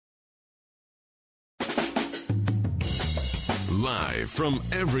Live from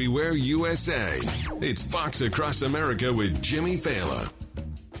everywhere USA, it's Fox Across America with Jimmy Fallon.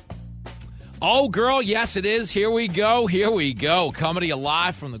 Oh, girl, yes, it is. Here we go. Here we go. Coming to you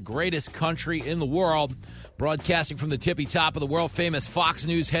live from the greatest country in the world, broadcasting from the tippy top of the world-famous Fox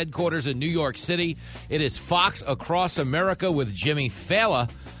News headquarters in New York City. It is Fox Across America with Jimmy Fallon,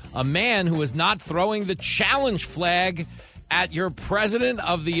 a man who is not throwing the challenge flag at your president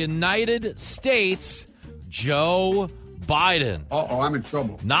of the United States, Joe Biden. Uh-oh, I'm in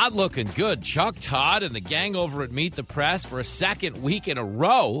trouble. Not looking good. Chuck Todd and the gang over at Meet the Press for a second week in a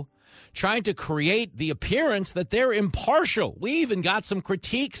row trying to create the appearance that they're impartial. We even got some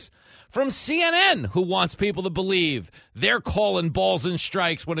critiques from CNN, who wants people to believe they're calling balls and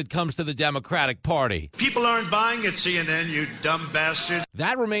strikes when it comes to the Democratic Party. People aren't buying it, CNN, you dumb bastards.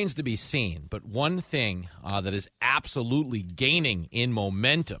 That remains to be seen, but one thing that is absolutely gaining in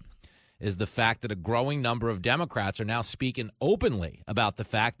momentum is the fact that a growing number of Democrats are now speaking openly about the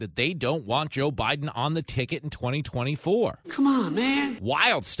fact that they don't want Joe Biden on the ticket in 2024. Come on, man.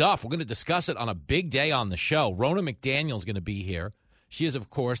 Wild stuff. We're going to discuss it on a big day on the show. Ronna McDaniel's going to be here. She is, of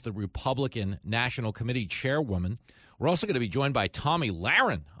course, the Republican National Committee chairwoman. We're also going to be joined by Tommy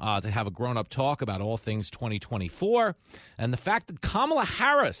Lahren to have a grown-up talk about all things 2024 and the fact that Kamala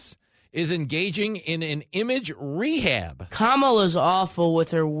Harris is engaging in an image rehab. Kamala's awful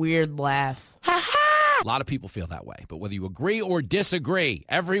with her weird laugh. A lot of people feel that way, but whether you agree or disagree,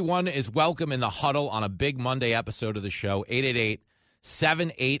 everyone is welcome in the huddle on a big Monday episode of the show,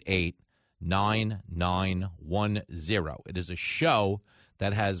 888-788-9910. It is a show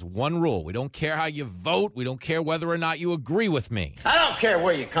that has one rule. We don't care how you vote. We don't care whether or not you agree with me. I don't care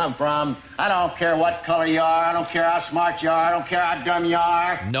where you come from. I don't care what color you are. I don't care how smart you are. I don't care how dumb you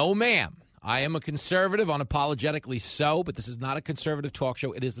are. No, ma'am. I am a conservative, unapologetically so, but this is not a conservative talk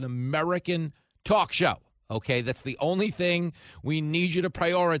show. It is an American talk show, okay? That's the only thing we need you to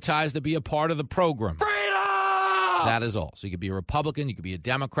prioritize to be a part of the program. Freedom! That is all. So you could be a Republican, you could be a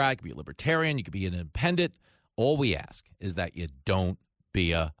Democrat, you could be a Libertarian, you could be an independent. All we ask is that you don't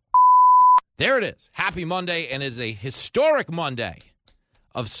be a... There it is. Happy Monday, and it is a historic Monday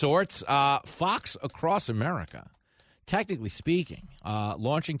of sorts. Fox Across America, technically speaking,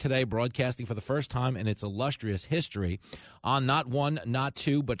 launching today, broadcasting for the first time in its illustrious history on not one, not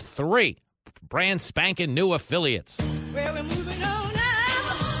two, but three brand spanking new affiliates. Well, we're moving on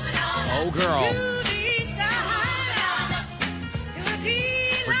now. Oh, girl.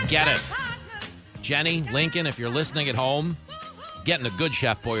 Forget it. Jenny, Lincoln, if you're listening at home, getting a good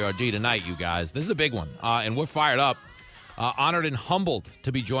Chef Boyardee tonight, you guys. This is a big one, and we're fired up. Honored and humbled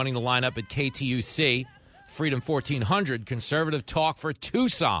to be joining the lineup at KTUC, Freedom 1400, conservative talk for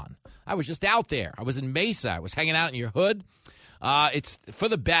Tucson. I was just out there. I was in Mesa. I was hanging out in your hood. It's for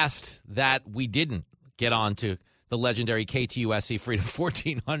the best that we didn't get on to the legendary KTUSC Freedom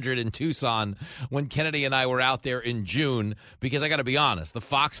 1400 in Tucson when Kennedy and I were out there in June, because I got to be honest, the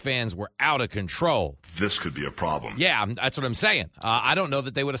Fox fans were out of control. This could be a problem. Yeah, that's what I'm saying. I don't know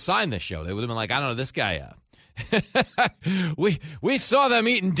that they would have signed this show. They would have been like, I don't know this guy. We saw them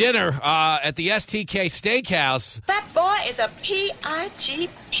eating dinner at the STK Steakhouse. That boy is a P.I.G.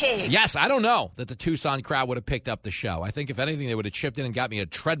 pig. Yes, I don't know that the Tucson crowd would have picked up the show. I think, if anything, they would have chipped in and got me a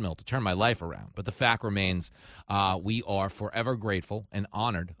treadmill to turn my life around. But the fact remains, we are forever grateful and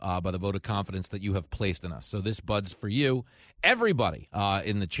honored by the vote of confidence that you have placed in us. So this bud's for you, everybody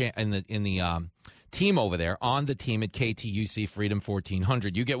in the team over there, on the team at KTUC Freedom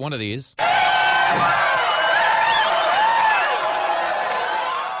 1400. You get one of these.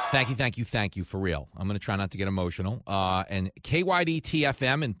 Thank you, for real. I'm going to try not to get emotional. And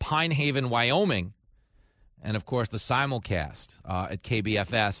KYD-TFM in Pine Haven, Wyoming. And, of course, the simulcast at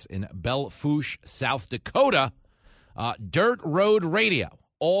KBFS in Belle Fourche, South Dakota. Dirt Road Radio,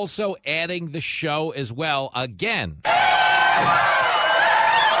 also adding the show as well again.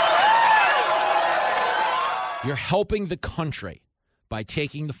 You're helping the country by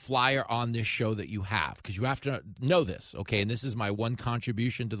taking the flyer on this show that you have, because you have to know this, okay? And this is my one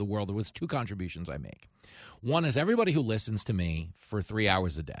contribution to the world. There was two contributions I make. One is, everybody who listens to me for 3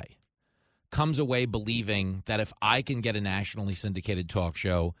 hours a day comes away believing that if I can get a nationally syndicated talk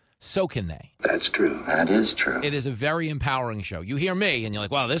show, so can they. That's true. That is true. It is a very empowering show. You hear me, and you're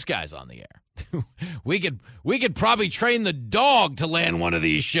like, wow, this guy's on the air. we could probably train the dog to land one of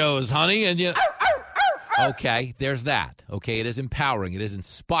these shows, honey. And you... Okay, there's that. Okay, it is empowering. It is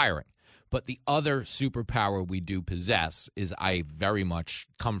inspiring. But the other superpower we do possess is I very much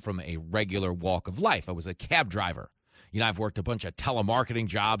come from a regular walk of life. I was a cab driver. You know, I've worked a bunch of telemarketing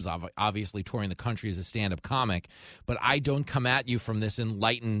jobs, obviously touring the country as a stand-up comic. But I don't come at you from this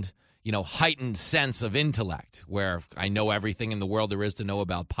enlightened, heightened sense of intellect where I know everything in the world there is to know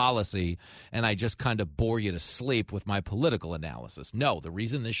about policy, and I just kind of bore you to sleep with my political analysis. No, the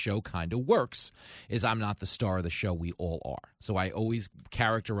reason this show kind of works is I'm not the star of the show. We all are. So I always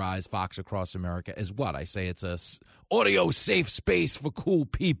characterize Fox Across America as what? I say it's a audio safe space for cool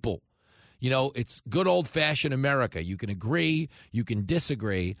people. It's good old-fashioned America. You can agree, you can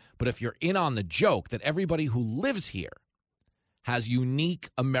disagree, but if you're in on the joke that everybody who lives here has unique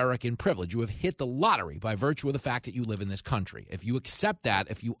American privilege, you have hit the lottery by virtue of the fact that you live in this country. If you accept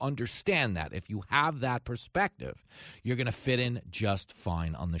that, if you understand that, if you have that perspective, you're going to fit in just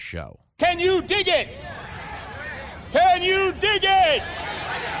fine on the show. Can you dig it? Can you dig it?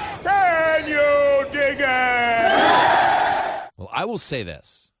 Can you dig it? Well, I will say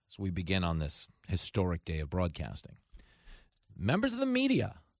this as we begin on this historic day of broadcasting. Members of the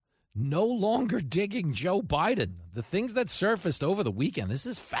media no longer digging Joe Biden. The things that surfaced over the weekend, this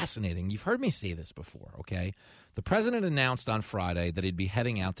is fascinating. You've heard me say this before, okay? The president announced on Friday that he'd be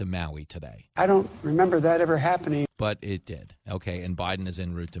heading out to Maui today. I don't remember that ever happening. But it did, okay? And Biden is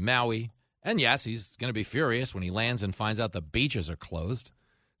en route to Maui. And yes, he's going to be furious when he lands and finds out the beaches are closed.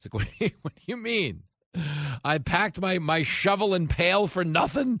 It's like, what do you mean? I packed my shovel and pail for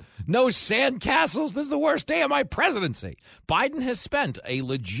nothing? No sand castles? This is the worst day of my presidency. Biden has spent a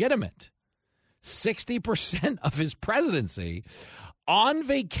legitimate 60% of his presidency on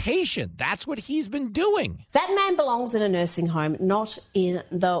vacation. That's what he's been doing. That man belongs in a nursing home, not in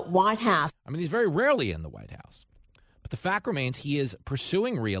the White House. I mean, he's very rarely in the White House. But the fact remains he is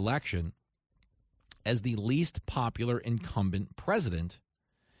pursuing re-election as the least popular incumbent president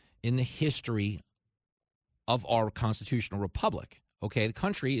in the history of our constitutional republic. Okay, the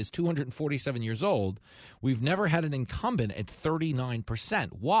country is 247 years old. We've never had an incumbent at 39%.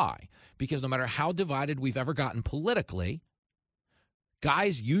 Why? Because no matter how divided we've ever gotten politically,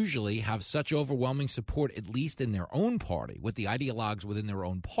 guys usually have such overwhelming support, at least in their own party, with the ideologues within their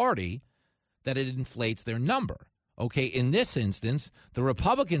own party, that it inflates their number. Okay, in this instance, the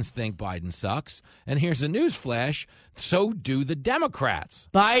Republicans think Biden sucks, and here's a newsflash, so do the Democrats.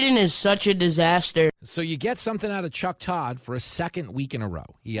 Biden is such a disaster. So you get something out of Chuck Todd for a second week in a row.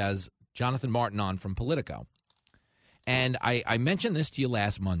 He has Jonathan Martin on from Politico. And I mentioned this to you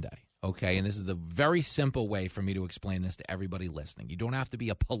last Monday, okay, and this is the very simple way for me to explain this to everybody listening. You don't have to be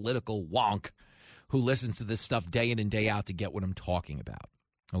a political wonk who listens to this stuff day in and day out to get what I'm talking about,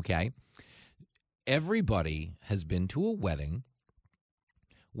 okay? Everybody has been to a wedding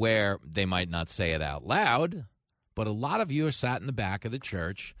where they might not say it out loud, but a lot of you are sat in the back of the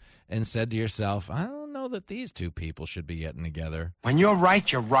church and said to yourself, I don't know that these two people should be getting together. When you're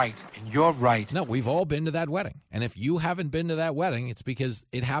right, you're right, and you're right. No, we've all been to that wedding. And if you haven't been to that wedding, it's because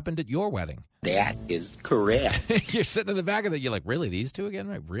it happened at your wedding. That is correct. You're sitting in the back of it. You're like, really, these two again?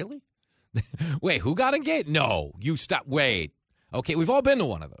 Right? Really? Wait, who got engaged? No, you stop. Wait. Okay, we've all been to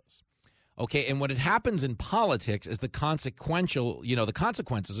one of those. Okay, and what it happens in politics is the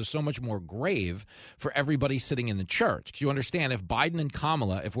consequences are so much more grave for everybody sitting in the church. You understand, if Biden and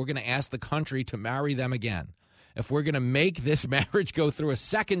Kamala, if we're going to ask the country to marry them again, if we're going to make this marriage go through a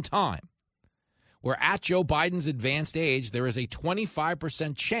second time, where at Joe Biden's advanced age, there is a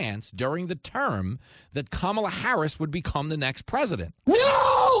 25% chance during the term that Kamala Harris would become the next president.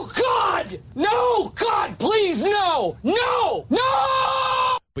 No, God! No, God, please, no! No!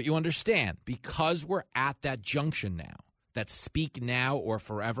 No! But you understand, because we're at that junction now, that speak now or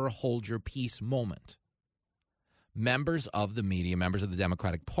forever hold your peace moment, members of the media, members of the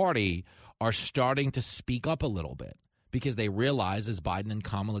Democratic Party are starting to speak up a little bit because they realize as Biden and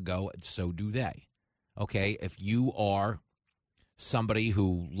Kamala go, so do they. Okay, if you are somebody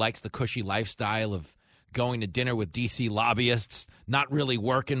who likes the cushy lifestyle of going to dinner with D.C. lobbyists, not really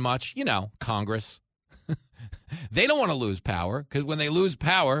working much, Congress, they don't want to lose power because when they lose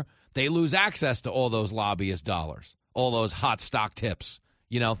power, they lose access to all those lobbyist dollars, all those hot stock tips,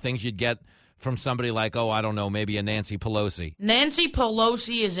 things you'd get from somebody like, maybe a Nancy Pelosi. Nancy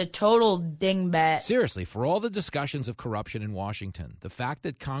Pelosi is a total dingbat. Seriously, for all the discussions of corruption in Washington, the fact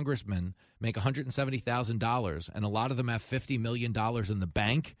that congressmen make $170,000 and a lot of them have $50 million in the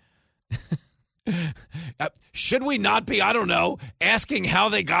bank, should we not be, asking how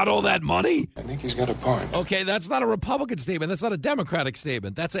they got all that money? I think he's got a point. Okay, that's not a Republican statement. That's not a Democratic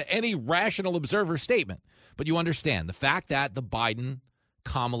statement. That's any rational observer statement. But you understand, the fact that the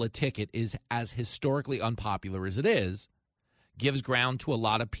Biden-Kamala ticket is as historically unpopular as it is gives ground to a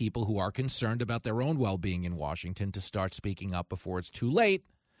lot of people who are concerned about their own well-being in Washington to start speaking up before it's too late.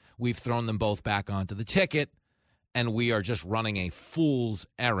 We've thrown them both back onto the ticket, and we are just running a fool's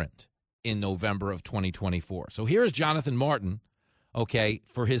errand in November of 2024. So here's Jonathan Martin okay,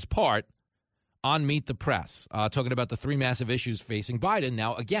 for his part on Meet the Press, talking about the three massive issues facing Biden.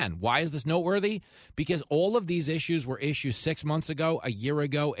 Now, again, why is this noteworthy? Because all of these issues were issues 6 months ago, a year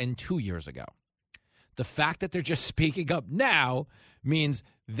ago, and 2 years ago. The fact that they're just speaking up now means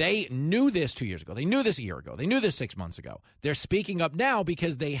they knew this 2 years ago. They knew this a year ago. They knew this 6 months ago. They're speaking up now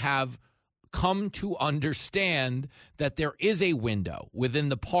because they have come to understand that there is a window within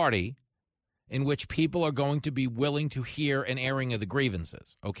the party in which people are going to be willing to hear an airing of the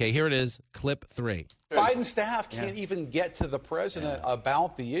grievances. Okay, here it is, clip 3. Biden's staff can't even get to the president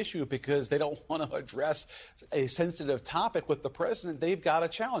about the issue because they don't want to address a sensitive topic with the president. They've got a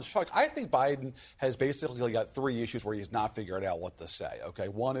challenge. Chuck, I think Biden has basically got 3 issues where he's not figured out what to say. Okay,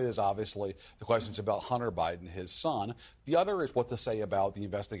 one is obviously the questions about Hunter Biden, his son. The other is what to say about the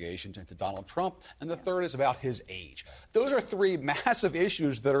investigations into Donald Trump. And the third is about his age. Those are 3 massive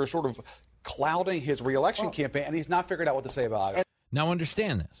issues that are sort of clouding his reelection campaign, and he's not figured out what to say about it. Now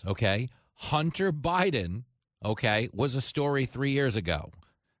understand this, okay? Hunter Biden, okay, was a story 3 years ago.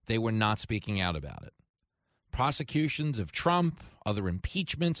 They were not speaking out about it. Prosecutions of Trump, other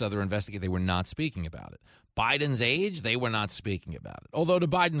impeachments, other investigations, they were not speaking about it. Biden's age, they were not speaking about it. Although to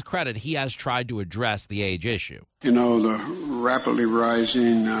Biden's credit, he has tried to address the age issue. You know, the rapidly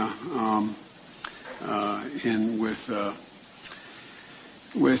rising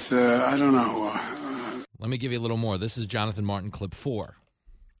I don't know. Let me give you a little more. This is Jonathan Martin, clip 4.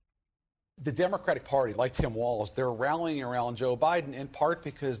 The Democratic Party, like Tim Walz, they're rallying around Joe Biden in part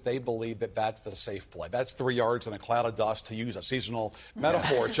because they believe that that's the safe play. That's 3 yards in a cloud of dust, to use a seasonal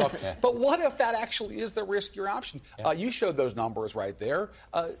metaphor, Chuck. But what if that actually is the riskier option? You showed those numbers right there.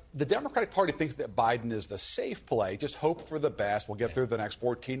 The Democratic Party thinks that Biden is the safe play. Just hope for the best. We'll get through the next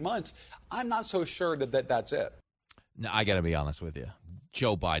 14 months. I'm not so sure that that's it. No, I got to be honest with you.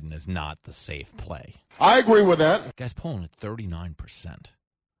 Joe Biden is not the safe play. I agree with that. Guy's polling at 39%.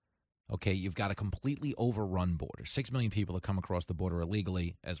 Okay, you've got a completely overrun border. 6 million people have come across the border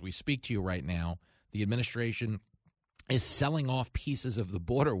illegally. As we speak to you right now, the administration is selling off pieces of the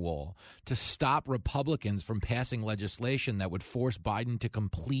border wall to stop Republicans from passing legislation that would force Biden to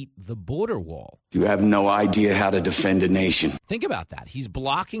complete the border wall. You have no idea how to defend a nation. Think about that. He's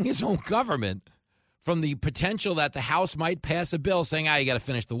blocking his own government from the potential that the House might pass a bill saying, you got to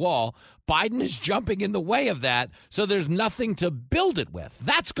finish the wall. Biden is jumping in the way of that, so there's nothing to build it with.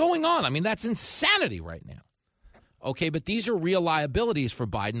 That's going on. I mean, that's insanity right now. Okay, but these are real liabilities for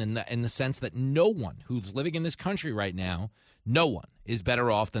Biden in the sense that no one who's living in this country right now, no one is better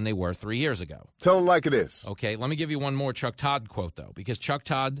off than they were 3 years ago. Tell them like it is. Okay, let me give you one more Chuck Todd quote, though, because Chuck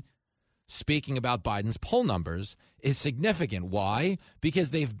Todd, speaking about Biden's poll numbers, is significant. Why?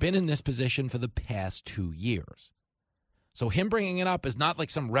 Because they've been in this position for the past 2 years. So him bringing it up is not like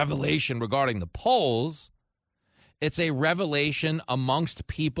some revelation regarding the polls. It's a revelation amongst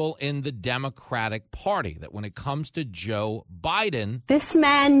people in the Democratic Party that when it comes to Joe Biden, this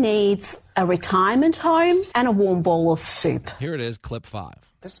man needs a retirement home and a warm bowl of soup. Here it is, clip 5.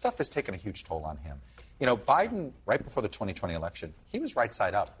 This stuff has taken a huge toll on him. You know, Biden, right before the 2020 election, he was right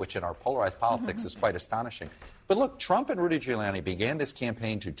side up, which in our polarized politics is quite astonishing. But look, Trump and Rudy Giuliani began this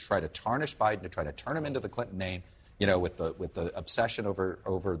campaign to try to tarnish Biden, to try to turn him into the Clinton name, you know, with the obsession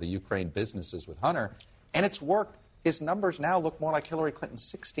over the Ukraine businesses with Hunter. And it's worked. His numbers now look more like Hillary Clinton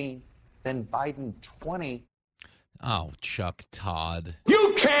 16 than Biden 20. Oh, Chuck Todd.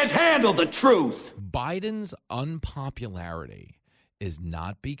 You can't handle the truth. Biden's unpopularity is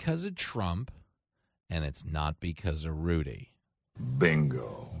not because of Trump, and it's not because of Rudy.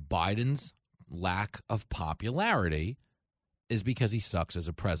 Bingo. Biden's lack of popularity is because he sucks as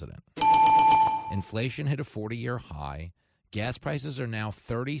a president. Inflation hit a 40-year high. Gas prices are now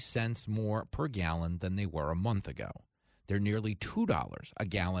 30 cents more per gallon than they were a month ago. They're nearly $2 a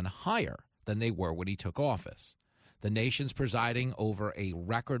gallon higher than they were when he took office. The nation's presiding over a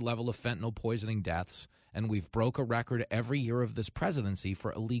record level of fentanyl poisoning deaths, and we've broke a record every year of this presidency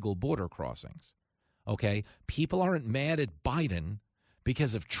for illegal border crossings. Okay? People aren't mad at Biden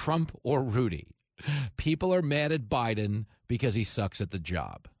because of Trump or Rudy. People are mad at Biden because he sucks at the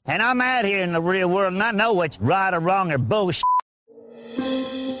job. And I'm out here in the real world and I know what's right or wrong or bullshit.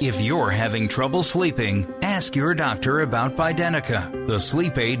 If you're having trouble sleeping, ask your doctor about Bidenica, the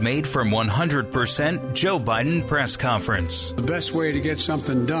sleep aid made from 100% Joe Biden press conference. The best way to get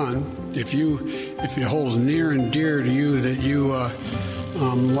something done, if it holds near and dear to you that you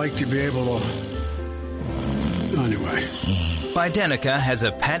like to be able to... Anyway... Bidenica has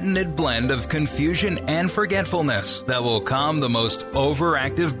a patented blend of confusion and forgetfulness that will calm the most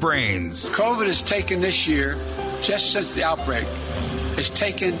overactive brains. COVID has taken this year, just since the outbreak, has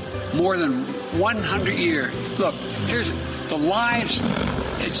taken more than 100 years. Look, the lives,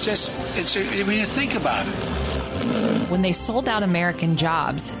 when you think about it. When they sold out American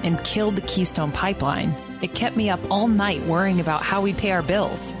jobs and killed the Keystone Pipeline, it kept me up all night worrying about how we'd pay our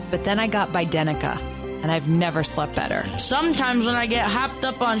bills. But then I got Bidenica, and I've never slept better. Sometimes when I get hopped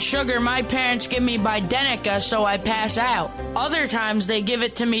up on sugar, my parents give me Bidenica so I pass out. Other times they give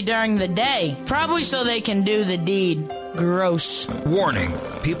it to me during the day, probably so they can do the deed. Gross. Warning.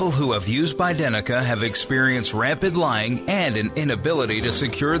 People who have used Bidenica have experienced rapid lying and an inability to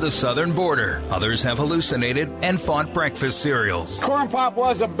secure the southern border. Others have hallucinated and fought breakfast cereals. Corn Pop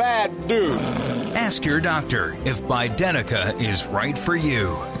was a bad dude. Ask your doctor if Bidenica is right for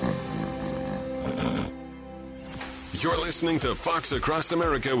you. You're listening to Fox Across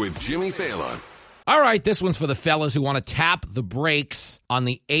America with Jimmy Fallon. All right, this one's for the fellas who want to tap the brakes on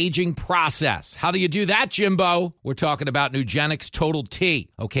the aging process. How do you do that, Jimbo? We're talking about Nugenix Total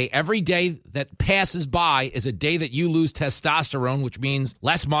T. Okay, every day that passes by is a day that you lose testosterone, which means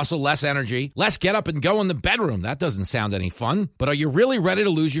less muscle, less energy, less get up and go in the bedroom. That doesn't sound any fun. But are you really ready to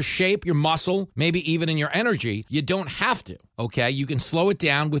lose your shape, your muscle, maybe even in your energy? You don't have to. Okay, you can slow it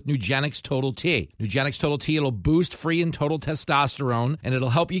down with Nugenix Total T. Nugenix Total T, it'll boost free and total testosterone, and it'll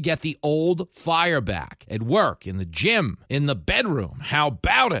help you get the old fire back at work, in the gym, in the bedroom. How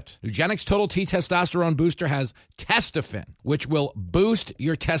about it? Nugenix Total T Testosterone Booster has Testofen, which will boost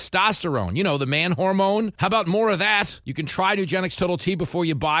your testosterone. You know, the man hormone. How about more of that? You can try Nugenix Total T before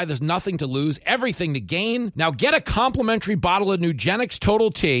you buy. There's nothing to lose, everything to gain. Now get a complimentary bottle of Nugenix Total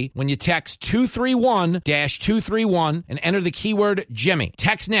T when you text 231-231 and enter the keyword Jimmy.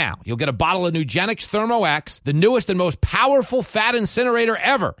 Text now. You'll get a bottle of Nugenix Thermo X, the newest and most powerful fat incinerator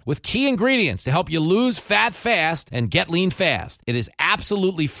ever, with key ingredients to help you lose fat fast and get lean fast. It is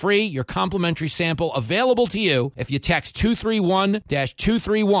absolutely free. Your complimentary sample available to you if you text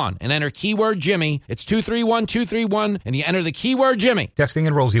 231-231 and enter keyword Jimmy. It's 231-231 and you enter the keyword Jimmy. Texting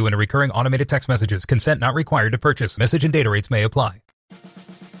enrolls you in recurring automated text messages. Consent not required to purchase. Message and data rates may apply.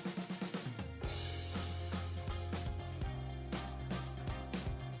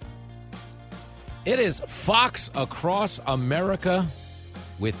 It is Fox Across America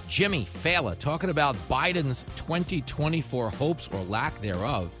with Jimmy Fallon talking about Biden's 2024 hopes or lack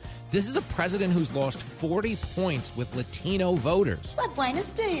thereof. This is a president who's lost 40 points with Latino voters. But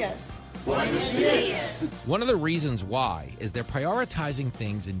buenos dias. Buenos dias. One of the reasons why is they're prioritizing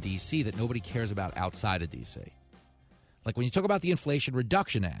things in D.C. that nobody cares about outside of D.C. Like when you talk about the Inflation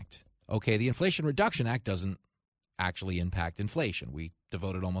Reduction Act, okay, the Inflation Reduction Act doesn't actually impact inflation. We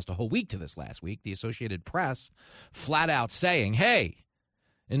devoted almost a whole week to this last week. The Associated Press flat out saying, hey,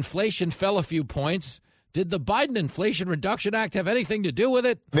 inflation fell a few points. Did the Biden Inflation Reduction Act have anything to do with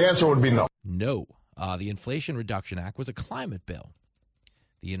it? The answer would be no. No. The Inflation Reduction Act was a climate bill.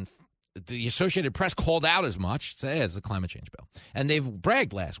 The Associated Press called out as much, said it's a climate change bill. And they've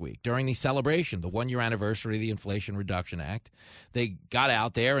bragged last week during the celebration, the one-year anniversary of the Inflation Reduction Act. They got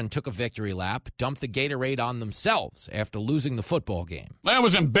out there and took a victory lap, dumped the Gatorade on themselves after losing the football game. That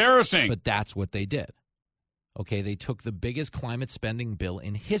was embarrassing. But that's what they did. Okay, they took the biggest climate spending bill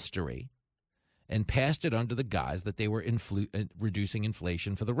in history and passed it under the guise that they were reducing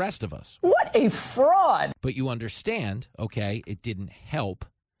inflation for the rest of us. What a fraud. But you understand, okay, it didn't help.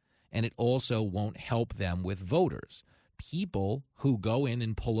 And it also won't help them with voters. People who go in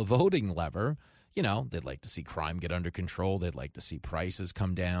and pull a voting lever, you know, they'd like to see crime get under control. They'd like to see prices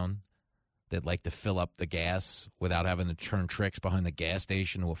come down. They'd like to fill up the gas without having to turn tricks behind the gas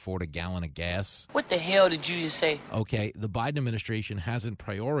station to afford a gallon of gas. What the hell did you just say? Okay, the Biden administration hasn't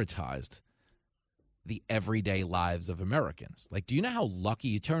prioritized the everyday lives of Americans. Like, do you know how lucky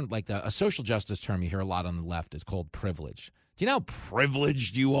you turn, like a social justice term you hear a lot on the left is called privilege. Do you know how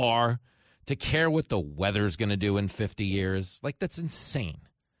privileged you are to care what the weather's going to do in 50 years? Like, that's insane.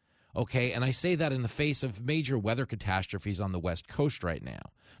 Okay, and I say that in the face of major weather catastrophes on the West Coast right now.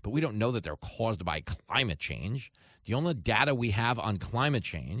 But we don't know that they're caused by climate change. The only data we have on climate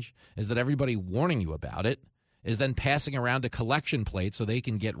change is that everybody warning you about it is then passing around a collection plate so they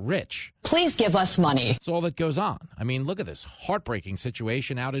can get rich. Please give us money. That's all that goes on. I mean, look at this heartbreaking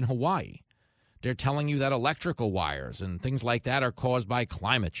situation out in Hawaii. They're telling you that electrical wires and things like that are caused by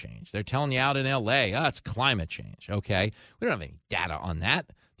climate change. They're telling you out in L.A., it's climate change, okay? We don't have any data on that.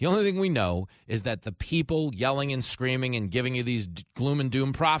 The only thing we know is that the people yelling and screaming and giving you these gloom and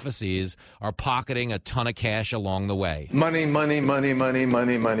doom prophecies are pocketing a ton of cash along the way. Money, money, money, money,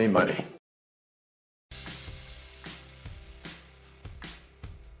 money, money, money.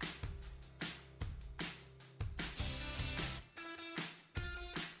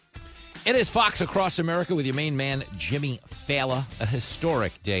 It is Fox Across America with your main man, Jimmy Fallon. A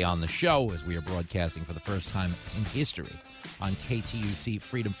historic day on the show as we are broadcasting for the first time in history on KTUC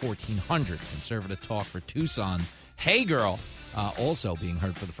Freedom 1400, conservative talk for Tucson. Hey Girl, also being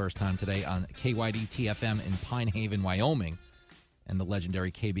heard for the first time today on KYD-TFM in Pine Haven, Wyoming, and the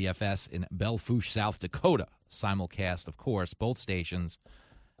legendary KBFS in Belle Fourche, South Dakota. Simulcast, of course, both stations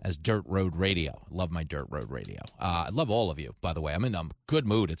as Dirt Road Radio. Love my Dirt Road Radio. I love all of you, by the way. I'm in a good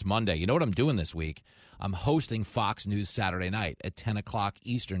mood. It's Monday. You know what I'm doing this week? I'm hosting Fox News Saturday night at 10 o'clock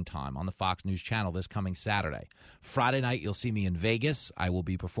Eastern Time on the Fox News Channel this coming Saturday. Friday night, you'll see me in Vegas. I will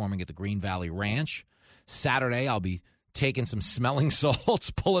be performing at the Green Valley Ranch. Saturday, I'll be taking some smelling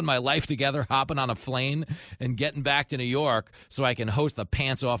salts, pulling my life together, hopping on a plane, and getting back to New York so I can host the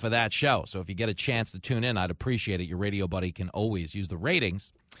pants off of that show. So if you get a chance to tune in, I'd appreciate it. Your radio buddy can always use the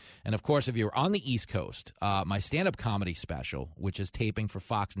ratings. And, of course, if you're on the East Coast, my stand-up comedy special, which is taping for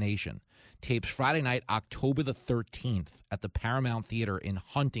Fox Nation, tapes Friday night, October the 13th at the Paramount Theater in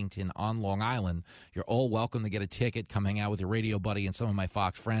Huntington on Long Island. You're all welcome to get a ticket. Come hang out with your radio buddy and some of my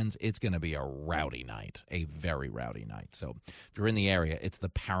Fox friends. It's going to be a rowdy night, a very rowdy night. So if you're in the area, it's the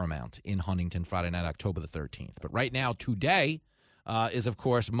Paramount in Huntington, Friday night, October the 13th. But right now, today is, of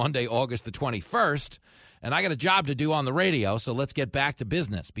course, Monday, August the 21st. And I got a job to do on the radio, so let's get back to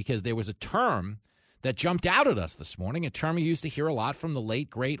business, because there was a term that jumped out at us this morning, a term you used to hear a lot from the late,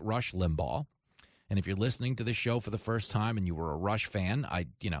 great Rush Limbaugh. And if you're listening to this show for the first time and you were a Rush fan, I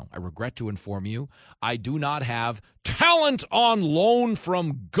regret to inform you, I do not have talent on loan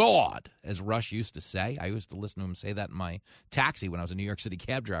from God, as Rush used to say. I used to listen to him say that in my taxi when I was a New York City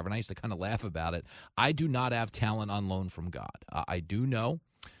cab driver, and I used to kind of laugh about it. I do not have talent on loan from God. I do know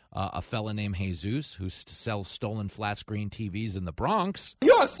a fella named Jesus who sells stolen flat screen TVs in the Bronx.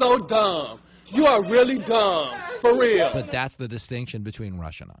 You are so dumb. You are really dumb, for real. But that's the distinction between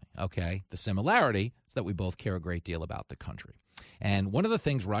Rush and I, okay? The similarity is that we both care a great deal about the country. And one of the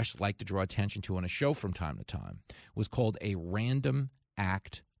things Rush liked to draw attention to on a show from time to time was called a random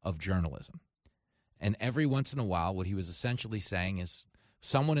act of journalism. And every once in a while, what he was essentially saying is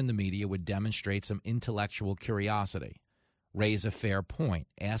someone in the media would demonstrate some intellectual curiosity, raise a fair point,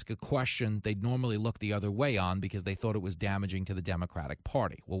 ask a question they'd normally look the other way on because they thought it was damaging to the Democratic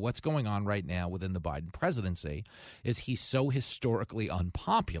Party. Well, what's going on right now within the Biden presidency is he's so historically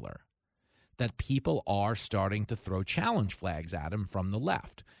unpopular that people are starting to throw challenge flags at him from the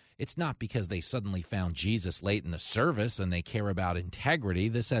left. It's not because they suddenly found Jesus late in the service and they care about integrity.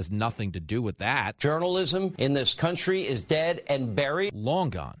 This has nothing to do with that. Journalism in this country is dead and buried.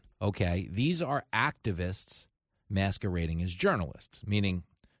 Long gone, okay? These are activists masquerading as journalists, meaning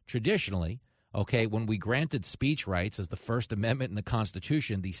traditionally, okay, when we granted speech rights as the First Amendment in the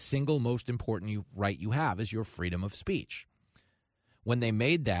Constitution, the single most important right you have is your freedom of speech. When they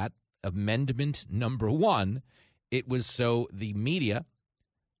made that amendment number 1, it was so the media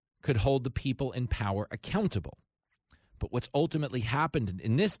could hold the people in power accountable. But what's ultimately happened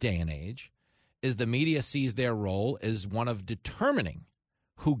in this day and age is the media sees their role as one of determining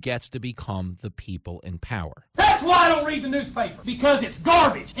who gets to become the people in power. That's why I don't read the newspaper, because it's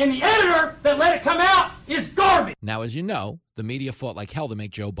garbage. And the editor that let it come out is garbage. Now, as you know, the media fought like hell to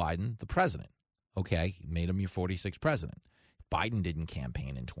make Joe Biden the president. Okay, made him your 46th president. Biden didn't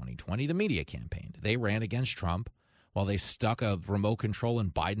campaign in 2020. The media campaigned. They ran against Trump while they stuck a remote control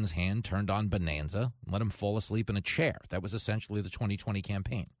in Biden's hand, turned on Bonanza, and let him fall asleep in a chair. That was essentially the 2020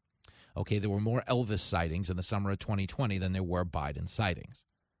 campaign. Okay, there were more Elvis sightings in the summer of 2020 than there were Biden sightings.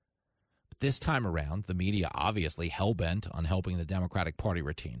 This time around, the media, obviously hell-bent on helping the Democratic Party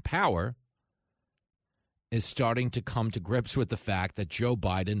retain power, is starting to come to grips with the fact that Joe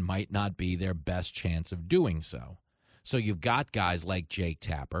Biden might not be their best chance of doing so. So you've got guys like Jake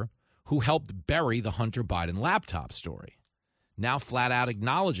Tapper, who helped bury the Hunter Biden laptop story, now flat out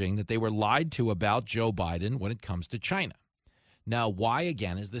acknowledging that they were lied to about Joe Biden when it comes to China. Now, why,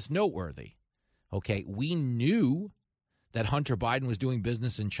 again, is this noteworthy? Okay, we knew that Hunter Biden was doing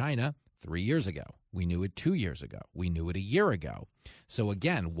business in China 3 years ago. We knew it 2 years ago. We knew it a year ago. So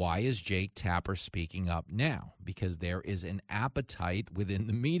again, why is Jake Tapper speaking up now? Because there is an appetite within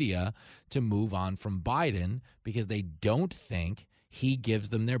the media to move on from Biden because they don't think he gives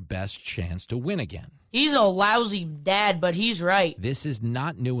them their best chance to win again. He's a lousy dad, but he's right. This is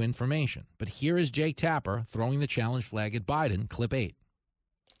not new information. But here is Jake Tapper throwing the challenge flag at Biden, clip 8.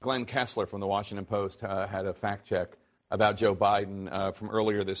 Glenn Kessler from the Washington Post had a fact check about Joe Biden from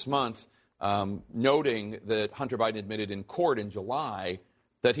earlier this month, noting that Hunter Biden admitted in court in July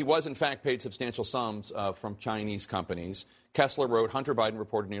that he was, in fact, paid substantial sums from Chinese companies. Kessler wrote, Hunter Biden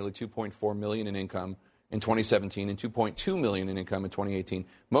reported nearly $2.4 million in income in 2017 and $2.2 million in income in 2018,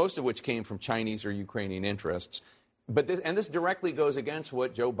 most of which came from Chinese or Ukrainian interests. But this directly goes against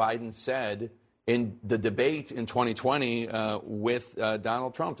what Joe Biden said in the debate in 2020 with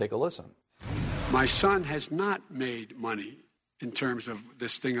Donald Trump. Take a listen. My son has not made money in terms of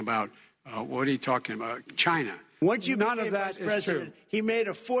this thing about, what are you talking about, China. Once you None became of that vice is president, true. he made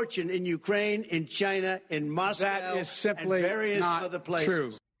a fortune in Ukraine, in China, in Moscow, That is simply and various not other places.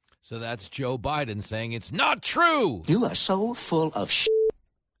 true. So that's Joe Biden saying it's not true. You are so full of shit.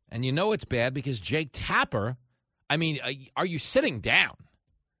 And you know it's bad because Jake Tapper, I mean, are you sitting down?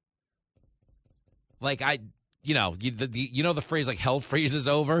 Like, you know the phrase like hell freezes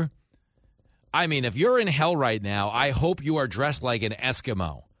over? I mean, if you're in hell right now, I hope you are dressed like an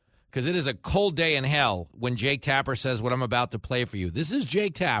Eskimo. Because it is a cold day in hell when Jake Tapper says what I'm about to play for you. This is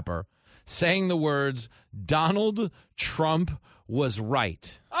Jake Tapper saying the words, Donald Trump was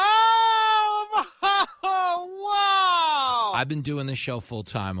right. Oh, wow! I've been doing this show full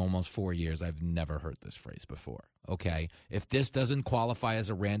time almost 4 years. I've never heard this phrase before, okay? If this doesn't qualify as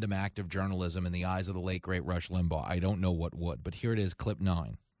a random act of journalism in the eyes of the late, great Rush Limbaugh, I don't know what would. But here it is, clip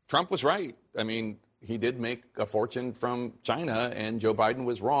 9. Trump was right. I mean, he did make a fortune from China, and Joe Biden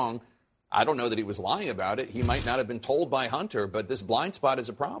was wrong. I don't know that he was lying about it. He might not have been told by Hunter, but this blind spot is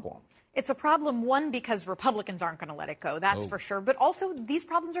a problem. It's a problem, one, because Republicans aren't going to let it go, that's for sure. But also, these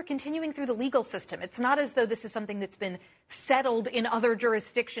problems are continuing through the legal system. It's not as though this is something that's been settled in other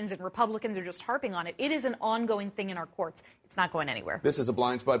jurisdictions and Republicans are just harping on it. It is an ongoing thing in our courts. It's not going anywhere. This is a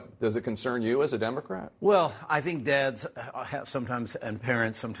blind spot. Does it concern you as a Democrat? Well, I think dads have sometimes, and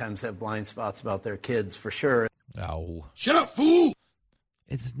parents sometimes have blind spots about their kids, for sure. Oh. Shut up, fool!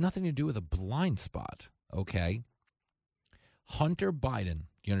 It has nothing to do with a blind spot, okay? Hunter Biden,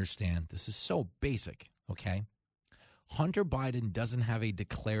 you understand? This is so basic, okay? Hunter Biden doesn't have a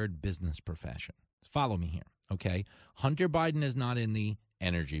declared business profession. Follow me here, okay? Hunter Biden is not in the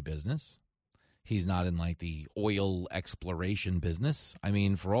energy business. He's not in, like, the oil exploration business. I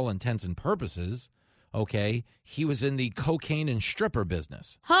mean, for all intents and purposes, okay, he was in the cocaine and stripper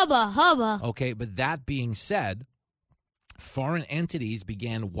business. Hubba, hubba. Okay, but that being said, foreign entities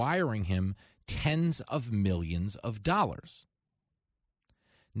began wiring him tens of millions of dollars.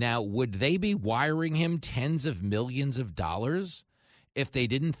 Now, would they be wiring him tens of millions of dollars if they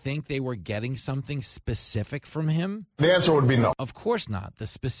didn't think they were getting something specific from him? The answer would be no. Of course not. The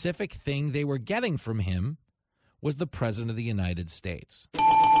specific thing they were getting from him was the President of the United States.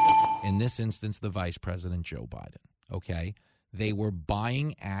 In this instance, the Vice President, Joe Biden. Okay? They were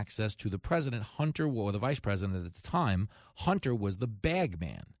buying access to the president. Hunter, or the vice president at the time, Hunter was the bag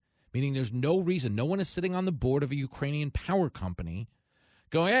man, meaning there's no reason. No one is sitting on the board of a Ukrainian power company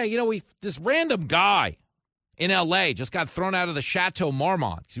going, hey, you know, this random guy in L.A. just got thrown out of the Chateau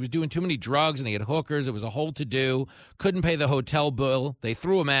Marmont because he was doing too many drugs and he had hookers. It was a whole to-do. Couldn't pay the hotel bill. They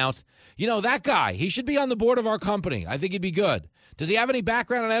threw him out. You know, that guy, he should be on the board of our company. I think he'd be good. Does he have any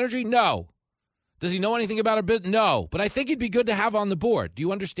background on energy? No. Does he know anything about our business? No. But I think he'd be good to have on the board. Do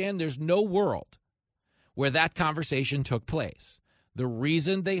you understand? There's no world where that conversation took place. The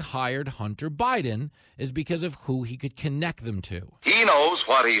reason they hired Hunter Biden is because of who he could connect them to. He knows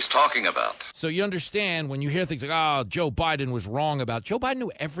what he's talking about. So you understand when you hear things like, oh, Joe Biden was wrong about. Joe Biden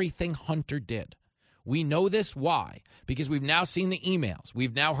knew everything Hunter did. We know this. Why? Because we've now seen the emails.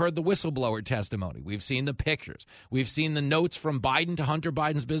 We've now heard the whistleblower testimony. We've seen the pictures. We've seen the notes from Biden to Hunter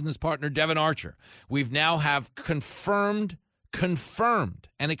Biden's business partner, Devin Archer. We've now have confirmed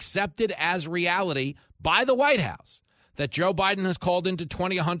and accepted as reality by the White House that Joe Biden has called into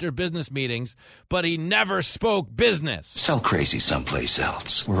 20 Hunter business meetings, but he never spoke business. Sell crazy someplace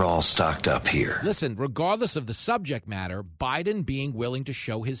else. We're all stocked up here. Listen, regardless of the subject matter, Biden being willing to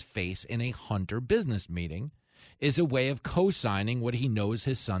show his face in a Hunter business meeting is a way of co-signing what he knows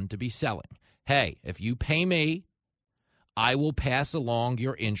his son to be selling. Hey, if you pay me, I will pass along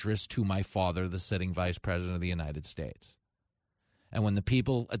your interest to my father, the sitting vice president of the United States. And when the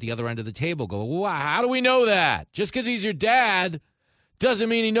people at the other end of the table go, well, how do we know that? Just because he's your dad doesn't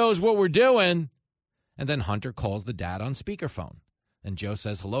mean he knows what we're doing. And then Hunter calls the dad on speakerphone. And Joe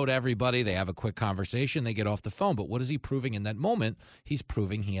says hello to everybody. They have a quick conversation. They get off the phone. But what is he proving in that moment? He's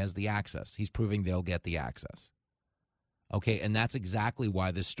proving he has the access. He's proving they'll get the access. Okay, and that's exactly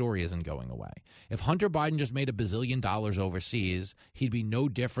why this story isn't going away. If Hunter Biden just made $1 bazillion overseas, he'd be no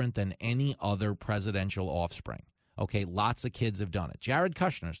different than any other presidential offspring. Okay, lots of kids have done it. Jared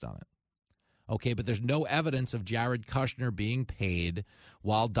Kushner's done it. Okay, but there's no evidence of Jared Kushner being paid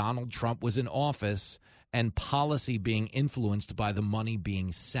while Donald Trump was in office and policy being influenced by the money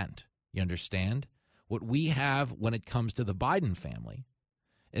being sent. You understand? What we have when it comes to the Biden family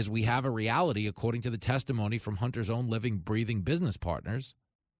is we have a reality, according to the testimony from Hunter's own living, breathing business partners,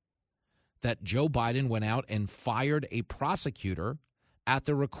 that Joe Biden went out and fired a prosecutor at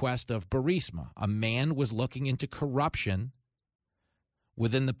the request of Burisma. A man was looking into corruption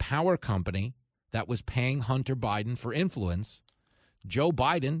within the power company that was paying Hunter Biden for influence. Joe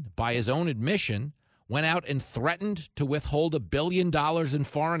Biden, by his own admission, went out and threatened to withhold $1 billion in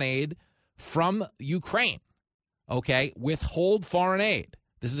foreign aid from Ukraine. Okay, withhold foreign aid.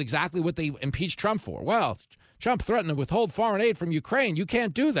 This is exactly what they impeached Trump for. Well, Trump threatened to withhold foreign aid from Ukraine. You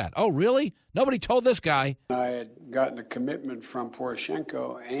can't do that. Oh, really? Nobody told this guy. I had gotten a commitment from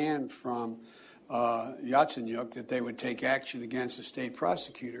Poroshenko and from Yatsenyuk that they would take action against the state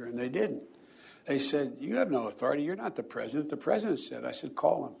prosecutor, and they didn't. They said, you have no authority. You're not the president. The president said. I said,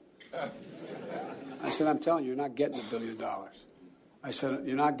 call him. I said, I'm telling you, you're not getting $1 billion. I said,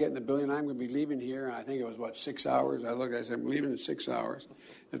 you're not getting $1 billion. I'm going to be leaving here. And I think it was, 6 hours? I looked, I said, I'm leaving in 6 hours.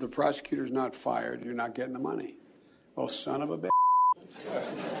 If the prosecutor's not fired, you're not getting the money. Well, son of a bitch.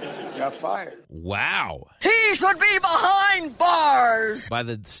 Got fired. Wow. He should be behind bars. By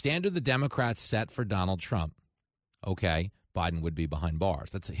the standard the Democrats set for Donald Trump, okay, Biden would be behind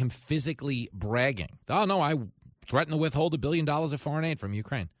bars. That's him physically bragging. Oh, no, I threatened to withhold $1 billion of foreign aid from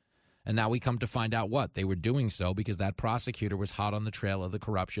Ukraine. And now we come to find out what? They were doing so because that prosecutor was hot on the trail of the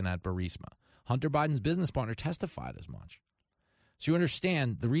corruption at Burisma. Hunter Biden's business partner testified as much. So you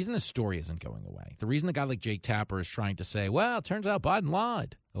understand the reason this story isn't going away, the reason a guy like Jake Tapper is trying to say, well, it turns out Biden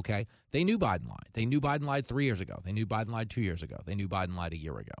lied, okay? They knew Biden lied. They knew Biden lied 3 years ago. They knew Biden lied 2 years ago. They knew Biden lied a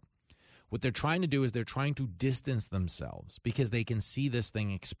year ago. What they're trying to do is they're trying to distance themselves because they can see this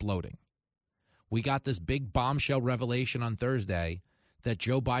thing exploding. We got this big bombshell revelation on Thursday that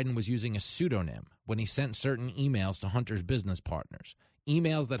Joe Biden was using a pseudonym when he sent certain emails to Hunter's business partners,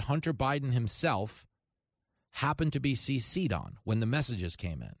 emails that Hunter Biden himself happened to be CC'd on when the messages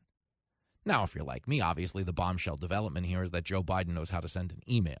came in. Now, if you're like me, obviously the bombshell development here is that Joe Biden knows how to send an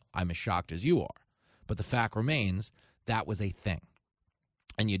email. I'm as shocked as you are. But the fact remains that was a thing.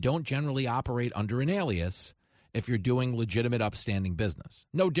 And you don't generally operate under an alias if you're doing legitimate, upstanding business.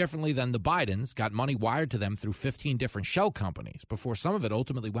 No differently than the Bidens got money wired to them through 15 different shell companies before some of it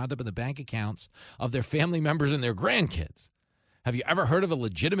ultimately wound up in the bank accounts of their family members and their grandkids. Have you ever heard of a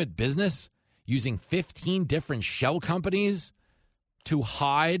legitimate business using 15 different shell companies to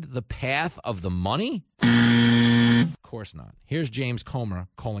hide the path of the money? Of course not. Here's James Comer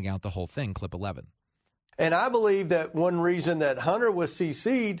calling out the whole thing, clip 11. And I believe that one reason that Hunter was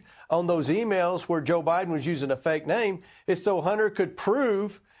CC'd on those emails where Joe Biden was using a fake name is so Hunter could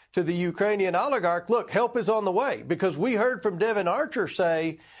prove to the Ukrainian oligarch, look, help is on the way. Because we heard from Devin Archer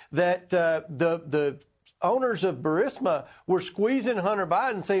say that the owners of Burisma were squeezing Hunter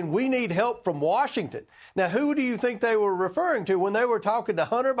Biden, saying we need help from Washington. Now, who do you think they were referring to when they were talking to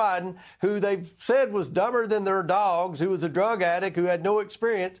Hunter Biden, who they've said was dumber than their dogs, who was a drug addict, who had no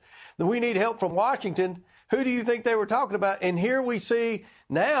experience? That we need help from Washington. Who do you think they were talking about? And here we see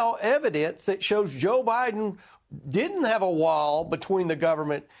now evidence that shows Joe Biden didn't have a wall between the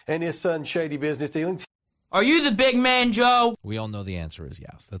government and his son's shady business dealings. Are you the big man, Joe? We all know the answer is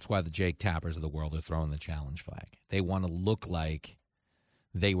yes. That's why the Jake Tappers of the world are throwing the challenge flag. They want to look like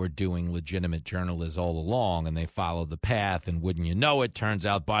they were doing legitimate journalism all along, and they followed the path, and wouldn't you know it, turns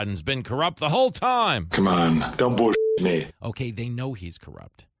out Biden's been corrupt the whole time. Come on, don't bullshit me. Okay, they know he's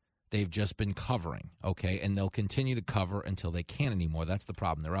corrupt. They've just been covering, okay, and they'll continue to cover until they can't anymore. That's the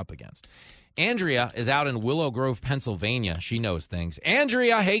problem they're up against. Andrea is out in Willow Grove, Pennsylvania. She knows things.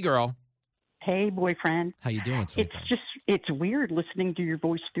 Andrea, hey, girl. Hey, boyfriend. How you doing, sweetheart? It's weird listening to your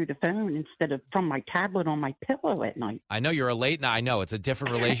voice through the phone instead of from my tablet on my pillow at night. I know you're a late night. I know. It's a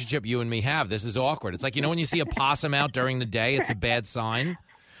different relationship you and me have. This is awkward. It's like, when you see a possum out during the day, it's a bad sign.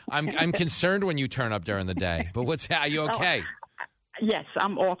 I'm concerned when you turn up during the day. But are you okay? Yes,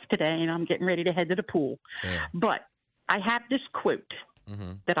 I'm off today, and I'm getting ready to head to the pool. Fair. But I have this quote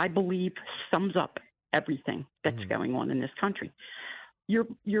that I believe sums up everything that's going on in this country. Your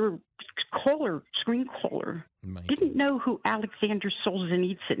screen caller, didn't know who Alexander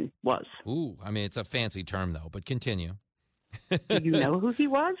Solzhenitsyn was. Ooh, I mean, it's a fancy term, though, but continue. Do you know who he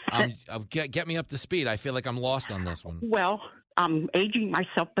was? Get me up to speed. I feel like I'm lost on this one. Well, I'm aging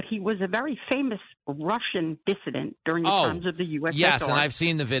myself, but he was a very famous Russian dissident during the times of the USSR. Yes, and I've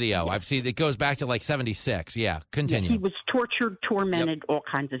seen the video. I've seen it goes back to like 76. Yeah, continue. Yeah, he was tortured, tormented, all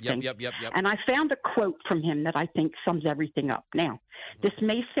kinds of things. Yep. And I found a quote from him that I think sums everything up. Now, this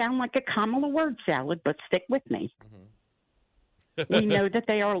may sound like a Kamala word salad, but stick with me. We know that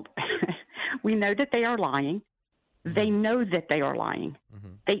they are. We know that they are lying. They know that they are lying.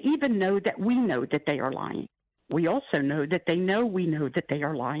 They even know that we know that they are lying. We also know that they know we know that they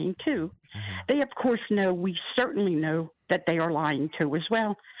are lying too. They, of course, know we certainly know that they are lying too as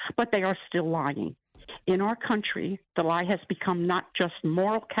well, but they are still lying. In our country, the lie has become not just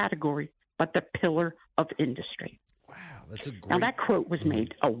moral category, but the pillar of industry. Wow, that's a great... Now, that quote was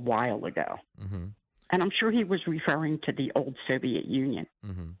made a while ago. Mm-hmm. And I'm sure he was referring to the old Soviet Union.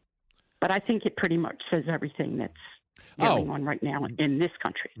 Mm-hmm. But I think it pretty much says everything that's going on right now in this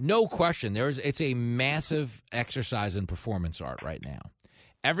country. No question. It's a massive exercise in performance art right now.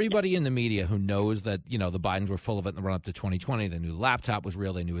 Everybody in the media who knows that, the Bidens were full of it in the run-up to 2020, they knew the laptop was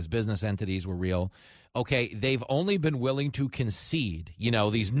real, they knew his business entities were real. Okay, they've only been willing to concede,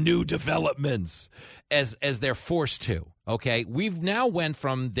 these new developments as they're forced to. Okay, we've now went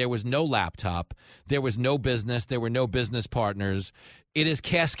from there was no laptop, there was no business, there were no business partners. It is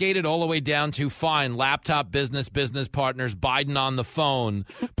cascaded all the way down to fine, laptop, business partners, Biden on the phone,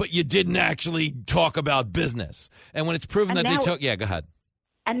 but you didn't actually talk about business. And when it's proven that they took, go ahead.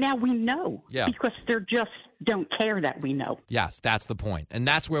 And now we know because they're just don't care that we know. Yes, that's the point. And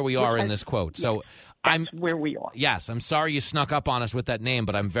that's where we are in this quote. So that's where we are. Yes, I'm sorry you snuck up on us with that name,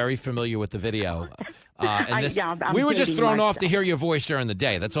 but I'm very familiar with the video. We were just thrown off to hear your voice during the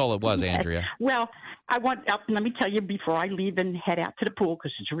day. That's all it was, Andrea. Well, let me tell you before I leave and head out to the pool,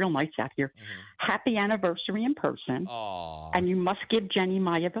 because it's real nice out here. Mm-hmm. Happy anniversary in person. Aww. And you must give Jenny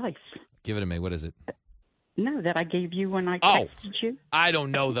my advice. Give it to me. What is it? No, that I gave you when I texted you. I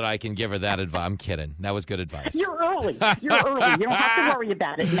don't know that I can give her that advice. I'm kidding. That was good advice. You're early. You don't have to worry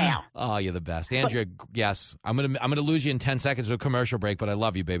about it now. Oh, you're the best. Andrea, yes. I'm gonna lose you in 10 seconds to a commercial break, but I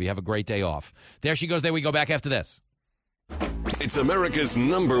love you, baby. Have a great day off. There she goes. There we go. Back after this. It's America's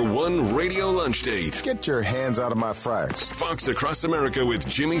 #1 radio lunch date. Get your hands out of my fries. Fox Across America with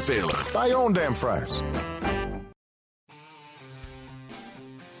Jimmy Fallon. Buy your own damn fries.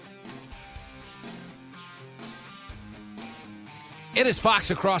 It is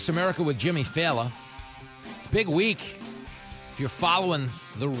Fox Across America with Jimmy Fallon. It's a big week. If you're following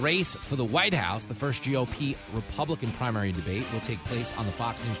the race for the White House, the first GOP Republican primary debate will take place on the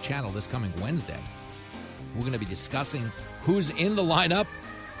Fox News channel this coming Wednesday. We're going to be discussing who's in the lineup,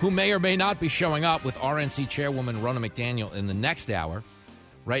 who may or may not be showing up with RNC Chairwoman Ronna McDaniel in the next hour.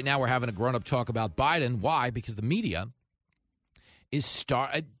 Right now, we're having a grown-up talk about Biden. Why? Because the media is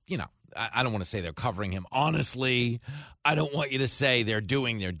I don't want to say they're covering him. Honestly, I don't want you to say they're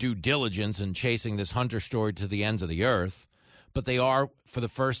doing their due diligence and chasing this Hunter story to the ends of the earth. But they are, for the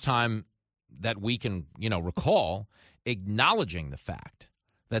first time that we can, recall, acknowledging the fact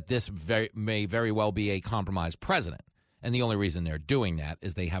that this may very well be a compromised president. And the only reason they're doing that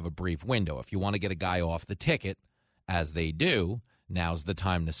is they have a brief window. If you want to get a guy off the ticket, as they do, now's the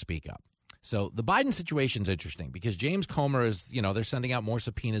time to speak up. So the Biden situation is interesting because James Comer is, they're sending out more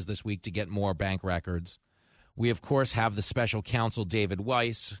subpoenas this week to get more bank records. We, of course, have the special counsel, David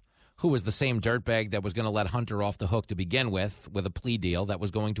Weiss, who was the same dirtbag that was going to let Hunter off the hook to begin with a plea deal that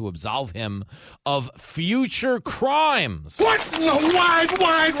was going to absolve him of future crimes. What in the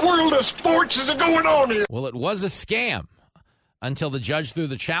wide world of sports is going on here? Well, it was a scam until the judge threw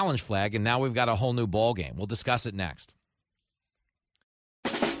the challenge flag, and now we've got a whole new ballgame. We'll discuss it next.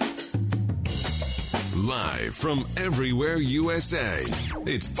 Live from everywhere USA,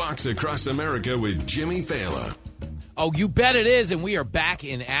 it's Fox Across America with Jimmy Fallon. Oh, you bet it is, and we are back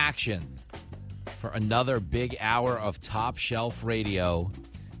in action for another big hour of top shelf radio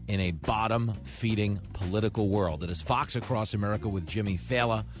in a bottom-feeding political world. It is Fox Across America with Jimmy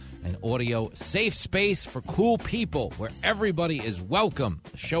Fallon, an audio safe space for cool people where everybody is welcome.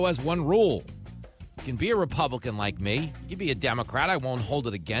 The show has one rule. You can be a Republican like me. You can be a Democrat. I won't hold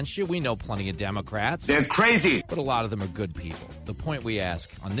it against you. We know plenty of Democrats. They're crazy. But a lot of them are good people. The point we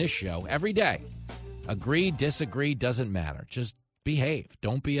ask on this show every day, agree, disagree, doesn't matter. Just behave.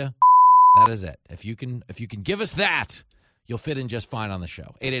 Don't be a... That is it. If you can give us that, you'll fit in just fine on the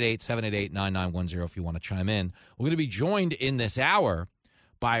show. 888-788-9910 if you want to chime in. We're going to be joined in this hour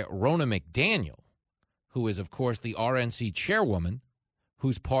by Ronna McDaniel, who is, of course, the RNC chairwoman,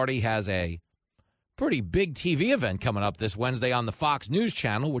 whose party has a pretty big TV event coming up this Wednesday on the Fox News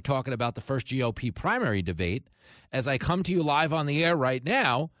channel. We're talking about the first GOP primary debate. As I come to you live on the air right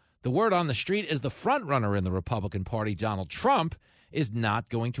now, the word on the street is the front runner in the Republican Party, Donald Trump, is not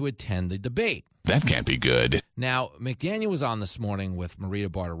going to attend the debate. That can't be good. Now, McDaniel was on this morning with Marita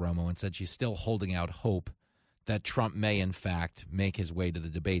Bartiromo and said she's still holding out hope that Trump may, in fact, make his way to the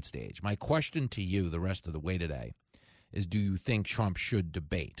debate stage. My question to you the rest of the way today is, do you think Trump should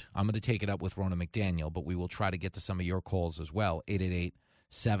debate? I'm going to take it up with Ronna McDaniel, but we will try to get to some of your calls as well,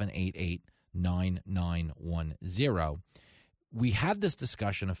 888-788-9910. We had this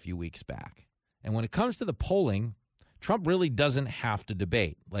discussion a few weeks back, and when it comes to the polling, Trump really doesn't have to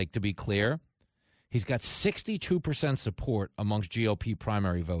debate. Like, to be clear, he's got 62% support amongst GOP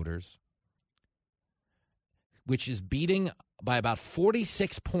primary voters. which is beating by about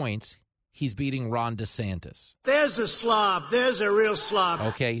 46 points. He's beating Ron DeSantis. There's a slob. There's a real slob.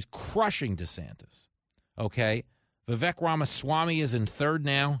 Okay, he's crushing DeSantis. Okay, Vivek Ramaswamy is in third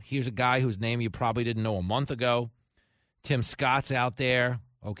now. Here's a guy whose name you probably didn't know a month ago. Tim Scott's out there.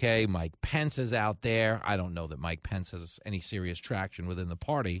 Okay, Mike Pence is out there. I don't know that Mike Pence has any serious traction within the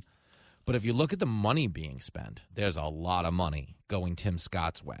party. But if you look at the money being spent, there's a lot of money going Tim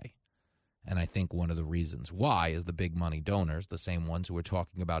Scott's way. And I think one of the reasons why is the big money donors, the same ones who were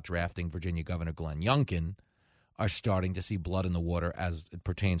talking about drafting Virginia Governor Glenn Youngkin, are starting to see blood in the water as it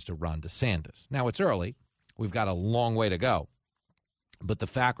pertains to Ron DeSantis. Now, it's early. We've got a long way to go. But the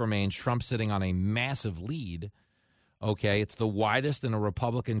fact remains Trump's sitting on a massive lead. Okay, it's the widest in a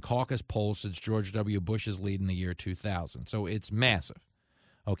Republican caucus poll since George W. Bush's lead in the year 2000. So it's massive.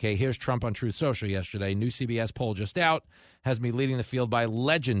 Okay, here's Trump on Truth Social yesterday. New CBS poll just out has me leading the field by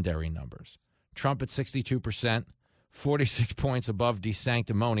legendary numbers. Trump at 62%, 46 points above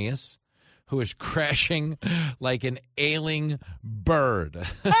DeSanctimonious, who is crashing like an ailing bird.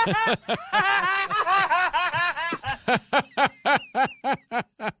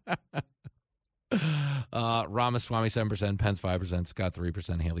 Ramaswamy 7%, Pence 5%, Scott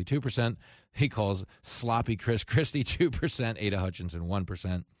 3%, Haley 2%. He calls sloppy Chris Christie 2%, Ada Hutchinson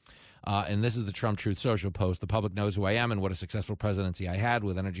 1%. And this is the Trump Truth Social post. The public knows who I am and what a successful presidency I had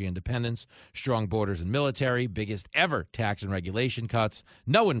with energy independence, strong borders and military, biggest ever tax and regulation cuts,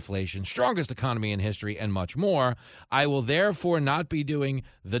 no inflation, strongest economy in history, and much more. I will therefore not be doing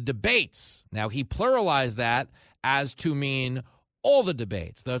the debates. Now, he pluralized that as to mean all the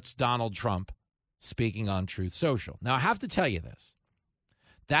debates. That's Donald Trump speaking on Truth Social. Now, I have to tell you this.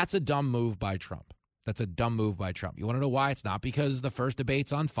 That's a dumb move by Trump. That's a dumb move by Trump. You want to know why? It's not because the first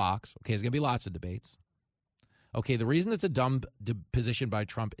debate's on Fox. Okay, there's going to be lots of debates. Okay, the reason it's a dumb position by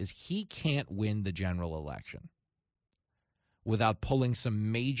Trump is he can't win the general election without pulling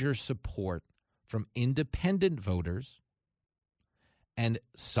some major support from independent voters and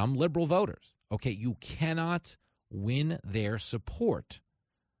some liberal voters. Okay, you cannot win their support,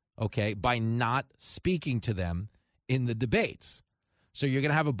 okay, by not speaking to them in the debates. So you're going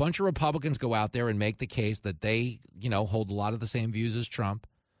to have a bunch of Republicans go out there and make the case that they, hold a lot of the same views as Trump,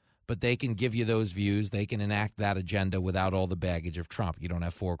 but they can give you those views. They can enact that agenda without all the baggage of Trump. You don't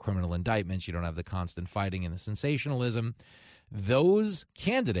have 4 criminal indictments. You don't have the constant fighting and the sensationalism. Those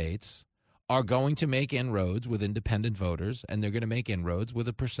candidates are going to make inroads with independent voters, and they're going to make inroads with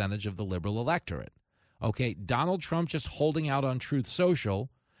a percentage of the liberal electorate. Okay, Donald Trump just holding out on Truth Social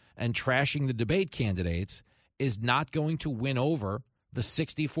and trashing the debate candidates is not going to win over the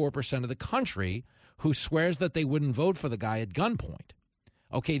 64% of the country who swears that they wouldn't vote for the guy at gunpoint.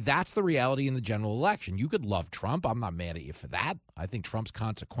 Okay, that's the reality in the general election. You could love Trump. I'm not mad at you for that. I think Trump's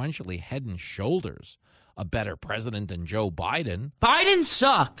consequentially head and shoulders a better president than Joe Biden. Biden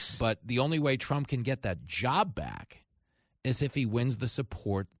sucks. But the only way Trump can get that job back is if he wins the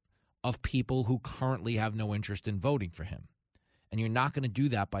support of people who currently have no interest in voting for him. And you're not going to do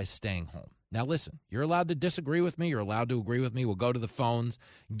that by staying home. Now, listen, you're allowed to disagree with me. You're allowed to agree with me. We'll go to the phones.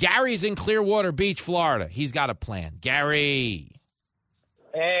 Gary's in Clearwater Beach, Florida. He's got a plan. Gary.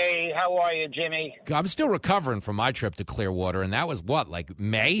 Hey, how are you, Jimmy? I'm still recovering from my trip to Clearwater, and that was what, like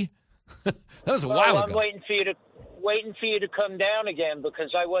May? That was a while ago. I'm waiting for you to come down again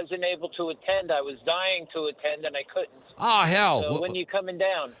because I wasn't able to attend. I was dying to attend, and I couldn't. Oh, hell. So when are you coming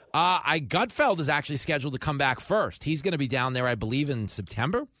down? Gutfeld is actually scheduled to come back first. He's going to be down there, I believe, in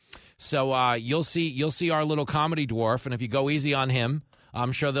September. So you'll see our little comedy dwarf, and if you go easy on him,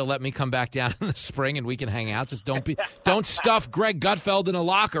 I'm sure they'll let me come back down in the spring and we can hang out. Just don't stuff Greg Gutfeld in a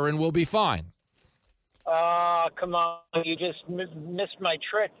locker, and we'll be fine. Come on, you just missed my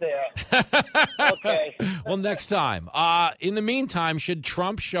trick there. Okay. Well, next time. In the meantime, should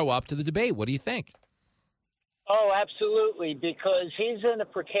Trump show up to the debate? What do you think? Oh, absolutely, because he's in a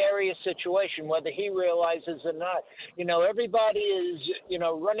precarious situation, whether he realizes or not. Everybody is,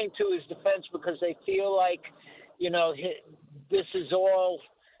 running to his defense because they feel like, this is all,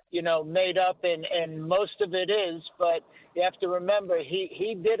 made up, and most of it is. But you have to remember,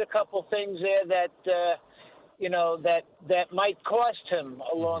 he did a couple things there that, that might cost him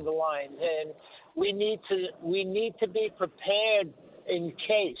along the line. And we need to be prepared in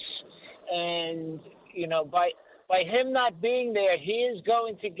case. And, by him not being there, he is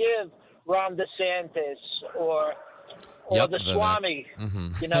going to give Ron DeSantis or the Swami.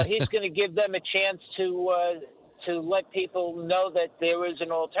 Mm-hmm. He's going to give them a chance to let people know that there is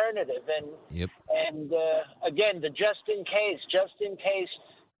an alternative. And again, the just in case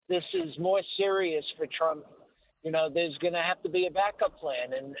this is more serious for Trump there's going to have to be a backup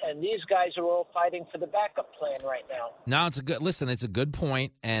plan. And these guys are all fighting for the backup plan right now. No, it's a good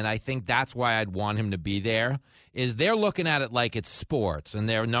point, and I think that's why I'd want him to be there, is they're looking at it like it's sports, and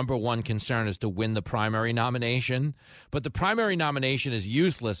their number one concern is to win the primary nomination. But the primary nomination is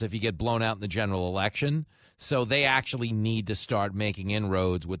useless if you get blown out in the general election. So they actually need to start making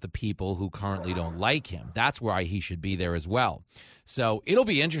inroads with the people who currently don't like him. That's why he should be there as well. So it'll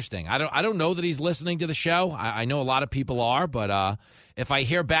be interesting. I don't know that he's listening to the show. I know a lot of people are, but if I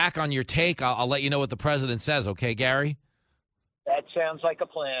hear back on your take, I'll let you know what the president says. Okay, Gary? That sounds like a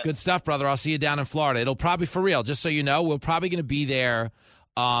plan. Good stuff, brother. I'll see you down in Florida. It'll probably, for real, just so you know, we're probably going to be there.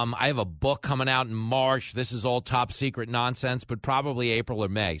 I have a book coming out in March. This is all top secret nonsense, but probably April or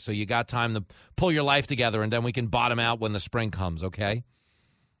May. So you got time to pull your life together, and then we can bottom out when the spring comes, okay?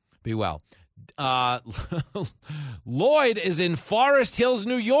 Be well. Lloyd is in Forest Hills,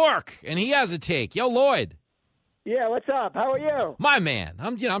 New York, and he has a take. Yo, Lloyd. Yeah, what's up? How are you? My man.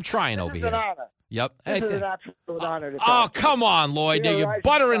 I'm trying over here. This is an honor. Yep. This is an absolute honor to Oh, talk. come on, Lloyd. You're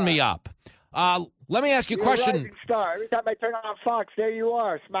buttering me up. Let me ask you a question. You're a rising star. Every time I turn on Fox, there you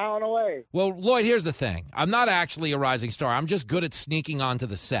are, smiling away. Well, Lloyd, here's the thing. I'm not actually a rising star. I'm just good at sneaking onto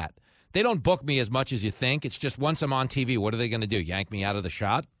the set. They don't book me as much as you think. It's just once I'm on TV, what are they going to do, yank me out of the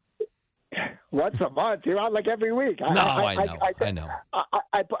shot? Once a month. You're on like every week. No, I know.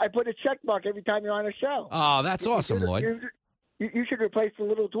 I put a check mark every time you're on a show. Oh, that's awesome, Lloyd. You should replace the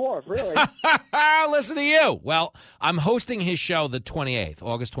little dwarf, really. Listen to you. Well, I'm hosting his show the 28th,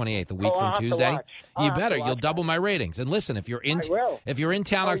 August 28th, a week from Tuesday. You better. You'll double my ratings. And listen, if you're in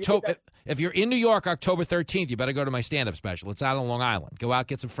town if you're in New York October 13th, you better go to my stand-up special. It's out on Long Island. Go out,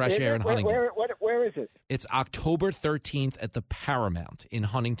 get some fresh air in Huntington. Where is it? It's October 13th at the Paramount in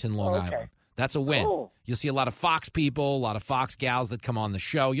Huntington, Long Island. That's a win. Cool. You'll see a lot of Fox people, a lot of Fox gals that come on the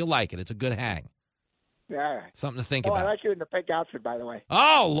show. You'll like it. It's a good hang. Yeah. Something to think about. I like you in the pink outfit, by the way.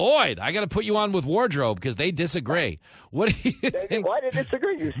 Oh, Lloyd, I got to put you on with wardrobe because they disagree. What do you think? Why did they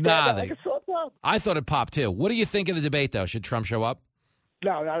disagree? You stand up like a sore thumb. I thought it popped too. What do you think of the debate, though? Should Trump show up?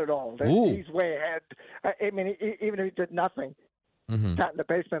 No, not at all. Ooh. He's way ahead. I mean, even if he did nothing, sat in the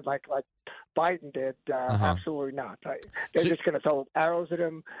basement like Biden did, absolutely not. They're just going to throw arrows at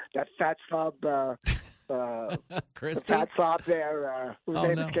him. That fat slob. The fat slob there, whose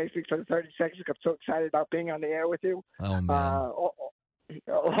name escapes me for the 30 seconds. I'm so excited about being on the air with you. Oh, man.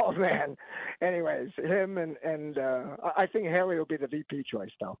 Oh, man. Anyways, him and I think Haley will be the VP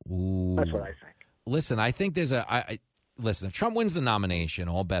choice, though. Ooh. That's what I think. Listen, I think there's listen, if Trump wins the nomination,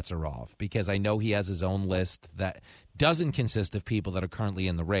 all bets are off because I know he has his own list that doesn't consist of people that are currently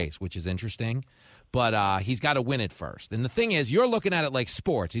in the race, which is interesting. But he's got to win it first. And the thing is, you're looking at it like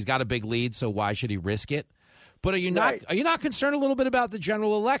sports. He's got a big lead, so why should he risk it? But are you not concerned a little bit about the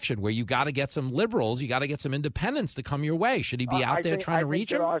general election where you got to get some liberals, you got to get some independents to come your way? Should he be out there trying to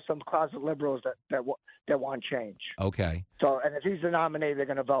reach him? There are some closet liberals that want change. Okay. So, and if he's the nominee, they're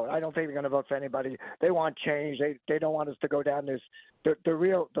going to vote. I don't think they're going to vote for anybody. They want change. They don't want us to go down this the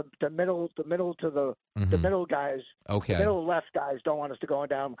middle to the middle guys. Okay. The middle left guys don't want us to go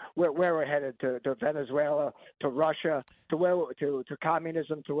down where we're headed to Venezuela, to Russia, to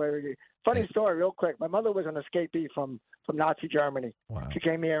communism, to where. Funny story, real quick. My mother was an escapee from Nazi Germany. Wow. She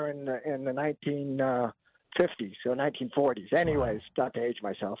came here in the 1950s or 1940s. Anyways, not to age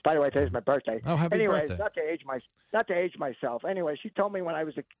myself. By the way, today's my birthday. Oh, happy birthday! Not to age myself. Anyway, she told me when I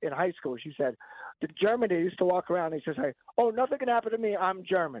was in high school. She said, "The Germany used to walk around." And he says, "Oh, nothing can happen to me. I'm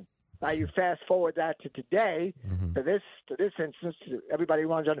German." Now you fast forward that to today, to this instance, everybody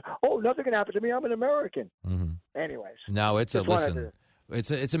runs on. Oh, nothing can happen to me. I'm an American. Anyways, no, it's a listen.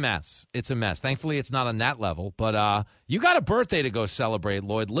 It's a mess. It's a mess. Thankfully, it's not on that level. But you got a birthday to go celebrate,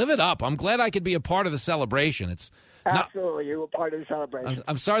 Lloyd. Live it up. I'm glad I could be a part of the celebration. It's absolutely you were part of the celebration.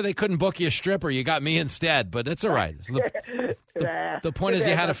 I'm sorry they couldn't book you a stripper. You got me instead, but it's all right. So the point is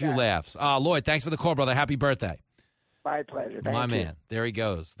you had a few laughs. Lloyd, thanks for the call, brother. Happy birthday. My pleasure. Thank My you. man. There he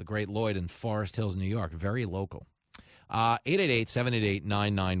goes. The great Lloyd in Forest Hills, New York. Very local.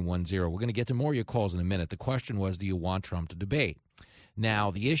 888-788-9910. We're going to get to more of your calls in a minute. The question was, do you want Trump to debate?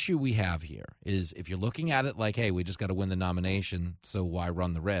 Now, the issue we have here is if you're looking at it like, hey, we just got to win the nomination, so why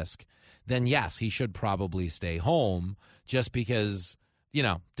run the risk? Then, yes, he should probably stay home just because,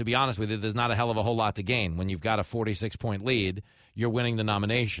 to be honest with you, there's not a hell of a whole lot to gain. When you've got a 46-point lead, you're winning the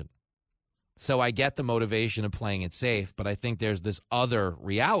nomination. So I get the motivation of playing it safe, but I think there's this other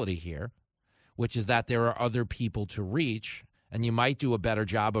reality here, which is that there are other people to reach, and you might do a better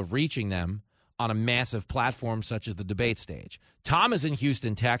job of reaching them on a massive platform such as the debate stage. Tom is in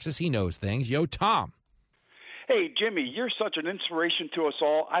Houston, Texas. He knows things. Yo, Tom. Hey, Jimmy, you're such an inspiration to us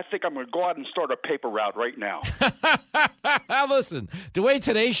all. I think I'm going to go out and start a paper route right now. Listen, the way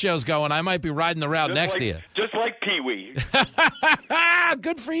today's show's going, I might be riding the route next to you. Just like Pee-wee.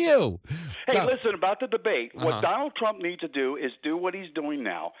 Good for you. Hey, listen, about the debate, what Donald Trump needs to do is do what he's doing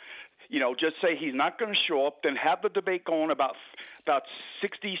now. Just say he's not going to show up, then have the debate going about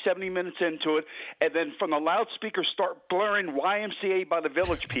 60, 70 minutes into it, and then from the loudspeaker start blaring YMCA by the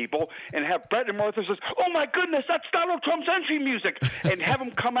Village People, and have Brett and Martha says, "Oh my goodness, that's Donald Trump's entry music," and have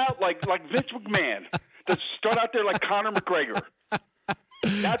him come out like Vince McMahon, to start out there like Conor McGregor.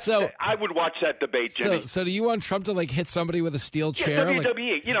 I would watch that debate, Jimmy. So do you want Trump to hit somebody with a steel chair?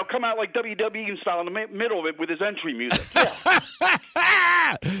 WWE, come out like WWE style in the middle of it with his entry music.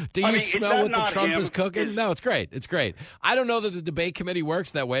 Yeah. Do you smell what the Trump is cooking? No, it's great. It's great. I don't know that the debate committee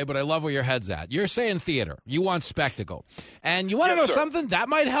works that way, but I love where your head's at. You're saying theater. You want spectacle. And you want to know something? That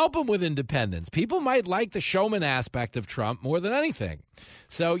might help him with independence. People might like the showman aspect of Trump more than anything.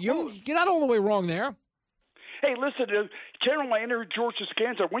 So you're not all the way wrong there. Hey, listen, Channel my inner George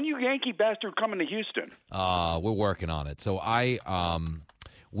Costanza. When you Yankee bastard coming to Houston? We're working on it. So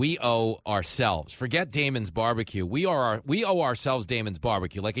we owe ourselves. Forget Damon's Barbecue. We owe ourselves Damon's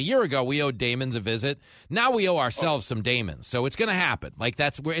Barbecue. Like a year ago, we owed Damon's a visit. Now we owe ourselves some Damon's. So it's going to happen.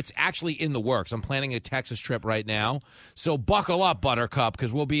 That's where it's actually in the works. I'm planning a Texas trip right now. So buckle up, Buttercup,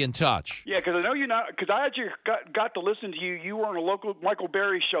 because we'll be in touch. Yeah, because I know you're not. Because I actually got to listen to you. You were on a local Michael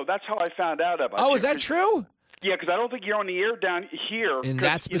Berry show. That's how I found out about you. Oh, is that true? Yeah, because I don't think you're on the air down here. In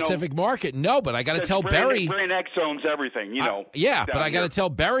that specific market. No, but I got to tell Barry. Brand X owns everything, Yeah, but I got to tell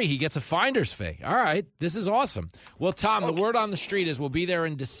Barry he gets a finder's fee. All right, this is awesome. Well, Tom, the word on the street is we'll be there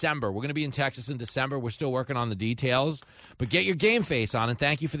in December. We're going to be in Texas in December. We're still working on the details. But get your game face on, and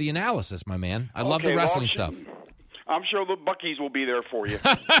thank you for the analysis, my man. I love the wrestling stuff. I'm sure the Buckies will be there for you.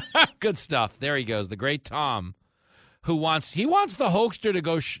 Good stuff. There he goes, the great Tom. He wants the Hulkster to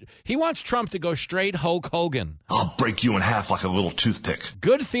go. He wants Trump to go straight Hulk Hogan. I'll break you in half like a little toothpick.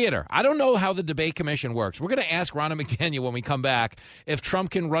 Good theater. I don't know how the debate commission works. We're going to ask Ronna McDaniel when we come back if Trump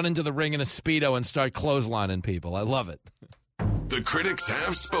can run into the ring in a Speedo and start clotheslining people. I love it. The critics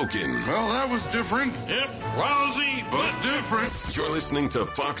have spoken. Well, that was different. Yep, lousy, but different. You're listening to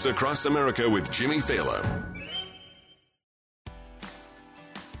Fox Across America with Jimmy Fallon.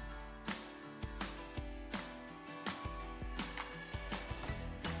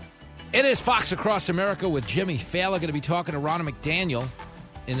 It is Fox Across America with Jimmy Fallon. Going to be talking to Ronna McDaniel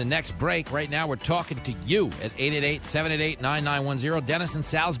in the next break. Right now, we're talking to you at 888-788-9910. Dennis in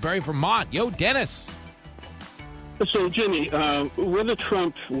Salisbury, Vermont. Yo, Dennis. So, Jimmy, whether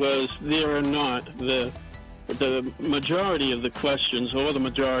Trump was there or not, the majority of the questions or the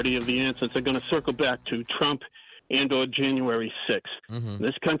majority of the answers are going to circle back to Trump and or January 6th. Mm-hmm.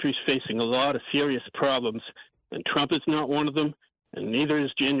 This country's facing a lot of serious problems, and Trump is not one of them. And neither is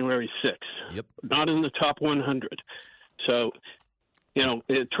January 6th. Yep. Not in the top 100. So,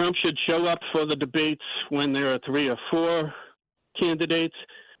 Trump should show up for the debates when there are 3 or 4 candidates,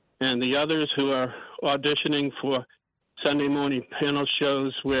 and the others who are auditioning for Sunday morning panel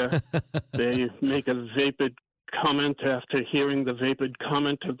shows where they make a vapid comment after hearing the vapid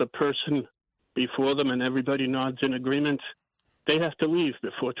comment of the person before them and everybody nods in agreement, they have to leave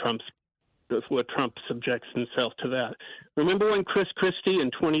before Trump subjects himself to that. Remember when Chris Christie in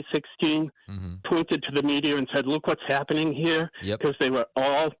 2016 pointed to the media and said, look what's happening here? Because they were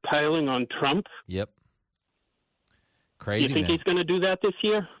all piling on Trump? Yep. Crazy, you think he's going to do that this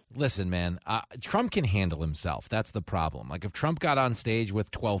year? Listen, man, Trump can handle himself. That's the problem. Like if Trump got on stage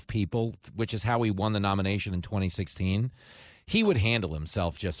with 12 people, which is how he won the nomination in 2016, he would handle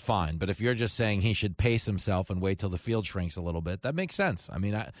himself just fine. But if you're just saying he should pace himself and wait till the field shrinks a little bit, that makes sense. I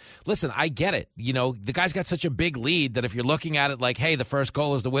mean, listen, I get it. The guy's got such a big lead that if you're looking at it like, hey, the first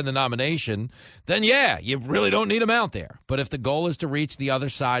goal is to win the nomination, then yeah, you really don't need him out there. But if the goal is to reach the other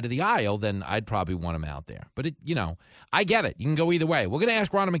side of the aisle, then I'd probably want him out there. But, I get it. You can go either way. We're going to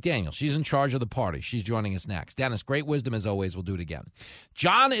ask Ronna McDaniel. She's in charge of the party. She's joining us next. Dennis, great wisdom as always. We'll do it again.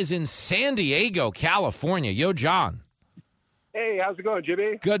 John is in San Diego, California. Yo, John. Hey, how's it going,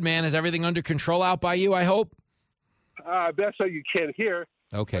 Jimmy? Good, man. Is everything under control out by you, I hope? Best so you can hear.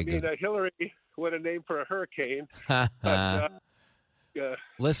 Okay, good. Hillary, what a name for a hurricane.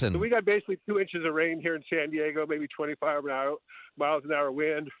 Listen. So we got basically 2 inches of rain here in San Diego, maybe 25 miles an hour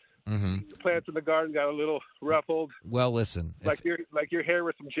wind. Mm-hmm. The plants in the garden got a little ruffled. Well, listen. Like your hair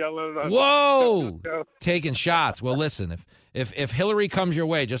with some gel in it. Whoa! Taking shots. Well, listen. If Hillary comes your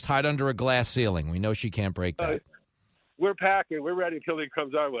way, just hide under a glass ceiling. We know she can't break that. We're packing. We're ready until he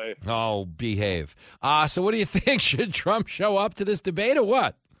comes our way. Oh, behave. So what do you think? Should Trump show up to this debate or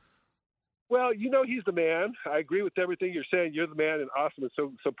what? Well, he's the man. I agree with everything you're saying. You're the man and awesome, and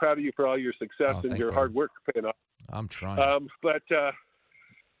so proud of you for all your success and your hard work paying off. I'm trying. But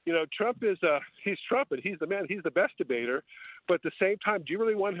Trump is he's Trump, and he's the man. He's the best debater. But at the same time, do you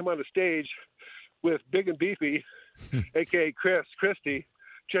really want him on a stage with Big and Beefy, a.k.a. Christie,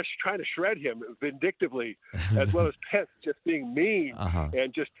 just trying to shred him vindictively, as well as Pence just being mean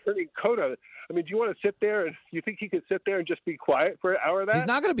and just turning coat on it? I mean, do you want to sit there and you think he could sit there and just be quiet for an hour of that? He's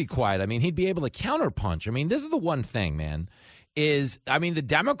not going to be quiet. I mean, he'd be able to counterpunch. I mean, this is the one thing, man, the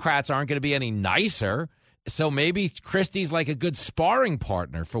Democrats aren't going to be any nicer. So maybe Christie's like a good sparring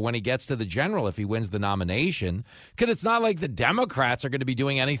partner for when he gets to the general if he wins the nomination, because it's not like the Democrats are going to be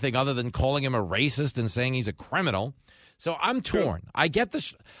doing anything other than calling him a racist and saying he's a criminal. So I'm torn. I get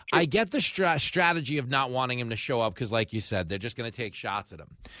the strategy of not wanting him to show up because, like you said, they're just going to take shots at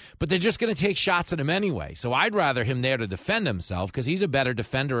him. But they're just going to take shots at him anyway. So I'd rather him there to defend himself because he's a better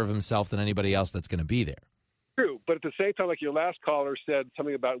defender of himself than anybody else that's going to be there. True, but at the same time, like your last caller said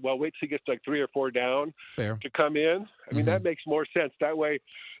something about, well, wait till he gets like 3 or 4 down to come in. I mean, that makes more sense. That way,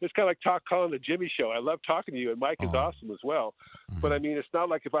 it's kind of like calling the Jimmy Show. I love talking to you, and Mike is awesome as well. But I mean, it's not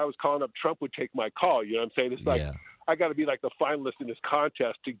like if I was calling up Trump would take my call. You know what I'm saying? It's like I got to be like the finalist in this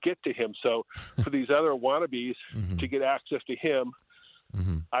contest to get to him. So for these other wannabes to get access to him,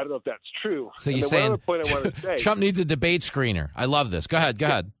 I don't know if that's true. So you're saying one other point I want to say, Trump needs a debate screener. I love this. Go ahead.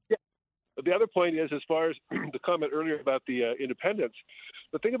 Yeah. The other point is, as far as the comment earlier about the independents,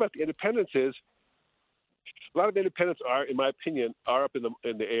 the thing about the independents is a lot of independents are, in my opinion, are up in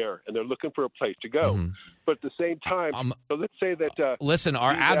the air, and they're looking for a place to go. But at the same time, so let's say that... listen,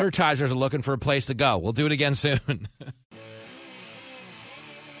 our advertisers are looking for a place to go. We'll do it again soon.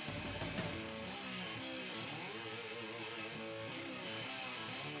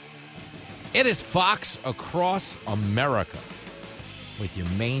 It is Fox Across America with your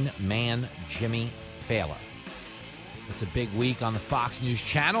main man, Jimmy Fallon. It's a big week on the Fox News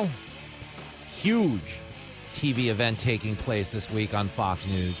channel. Huge TV event taking place this week on Fox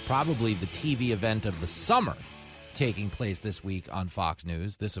News. Probably the TV event of the summer taking place this week on Fox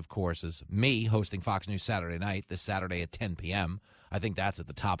News. This, of course, is me hosting Fox News Saturday night, this Saturday at 10 p.m. I think that's at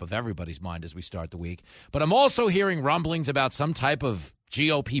the top of everybody's mind as we start the week. But I'm also hearing rumblings about some type of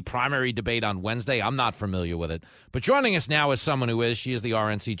GOP primary debate on Wednesday. I'm not familiar with it. But joining us now is someone who is. She is the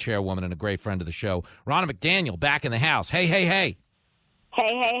RNC chairwoman and a great friend of the show. Ronna McDaniel, back in the house. Hey. Hey.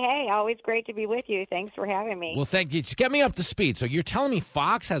 Always great to be with you. Thanks for having me. Well, thank you. Just get me up to speed. So you're telling me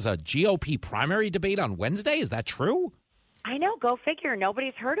Fox has a GOP primary debate on Wednesday? Is that true? I know. Go figure.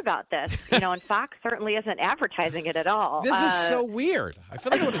 Nobody's heard about this. And Fox certainly isn't advertising it at all. This is so weird. I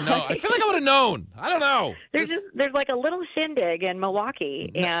feel like I would have known. I don't know. There's like a little shindig in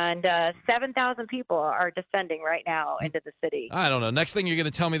Milwaukee, and 7,000 people are descending right now into the city. I don't know. Next thing you're going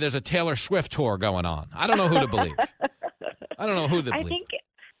to tell me there's a Taylor Swift tour going on. I don't know who to believe.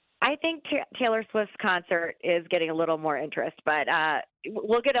 I think Taylor Swift's concert is getting a little more interest, but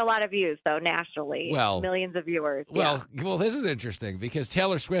we'll get a lot of views, though, nationally. Well, millions of viewers. Well, this is interesting because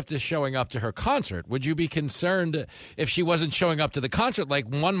Taylor Swift is showing up to her concert. Would you be concerned if she wasn't showing up to the concert? Like,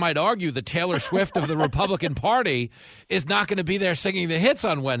 one might argue the Taylor Swift of the Republican Party is not going to be there singing the hits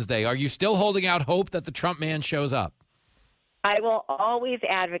on Wednesday. Are you still holding out hope that the Trump man shows up? I will always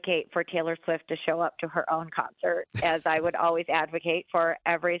advocate for Taylor Swift to show up to her own concert, as I would always advocate for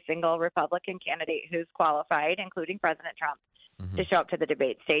every single Republican candidate who's qualified, including President Trump, to show up to the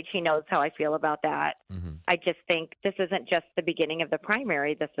debate stage. He knows how I feel about that. I just think this isn't just the beginning of the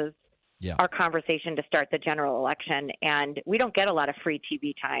primary. This is our conversation to start the general election. And we don't get a lot of free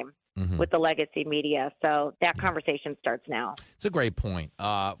TV time with the legacy media. So that conversation starts now. It's a great point.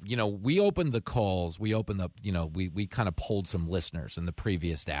 We opened the calls. We opened up, we kind of polled some listeners in the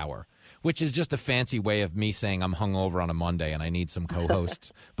previous hour, which is just a fancy way of me saying I'm hungover on a Monday and I need some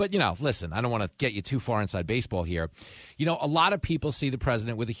co-hosts. But, listen, I don't want to get you too far inside baseball here. A lot of people see the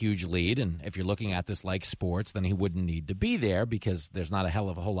president with a huge lead. And if you're looking at this like sports, then he wouldn't need to be there because there's not a hell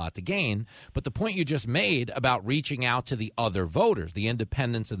of a whole lot to gain. But the point you just made about reaching out to the other voters, the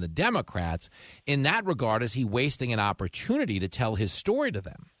independents and the Democrats, in that regard, is he wasting an opportunity to tell his story to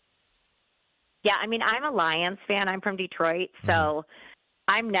them? Yeah, I mean, I'm a Lions fan. I'm from Detroit, so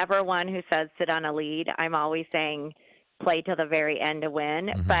I'm never one who says sit on a lead. I'm always saying play till the very end to win.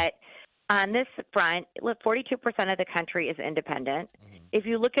 But on this front, look, 42% of the country is independent. If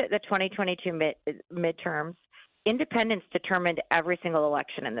you look at the 2022 midterms, independents determined every single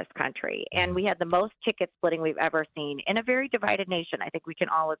election in this country. And we had the most ticket splitting we've ever seen in a very divided nation. I think we can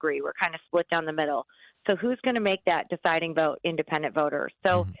all agree. We're kind of split down the middle. So who's going to make that deciding vote? Independent voters.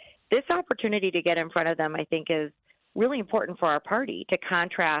 So this opportunity to get in front of them, I think, is really important for our party to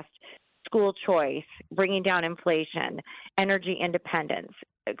contrast school choice, bringing down inflation, energy independence,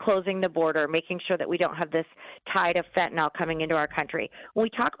 closing the border, making sure that we don't have this tide of fentanyl coming into our country. When we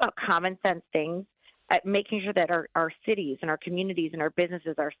talk about common sense things, making sure that our cities and our communities and our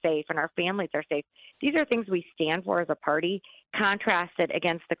businesses are safe and our families are safe, these are things we stand for as a party, contrasted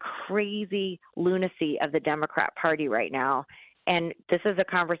against the crazy lunacy of the Democrat Party right now. And this is a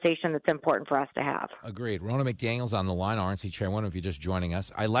conversation that's important for us to have. Agreed. Ronna McDaniel's on the line, RNC chairwoman, if you're just joining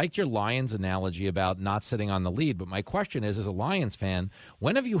us. I liked your Lions analogy about not sitting on the lead, but my question is, as a Lions fan,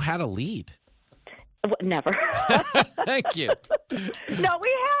 when have you had a lead? Never. Thank you. No,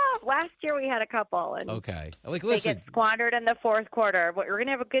 we have. Last year we had a couple. And okay. They get squandered in the fourth quarter. But we're going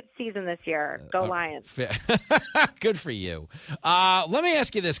to have a good season this year. Go Lions. Good for you. Let me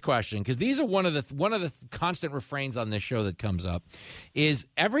ask you this question, because these are one of the constant refrains on this show that comes up, is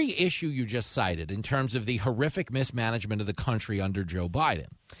every issue you just cited in terms of the horrific mismanagement of the country under Joe Biden.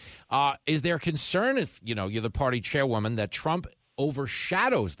 Is there concern, if you're the party chairwoman, that Trump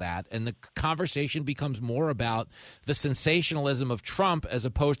overshadows that and the conversation becomes more about the sensationalism of Trump as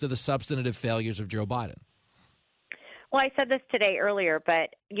opposed to the substantive failures of Joe Biden? Well, I said this today earlier,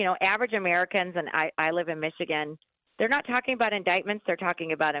 but, average Americans, and I live in Michigan, they're not talking about indictments. They're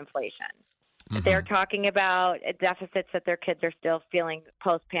talking about inflation. Mm-hmm. They're talking about deficits that their kids are still feeling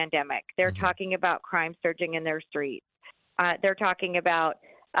post-pandemic. They're talking about crime surging in their streets. They're talking about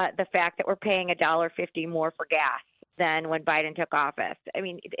the fact that we're paying $1.50 more for gas than when Biden took office. I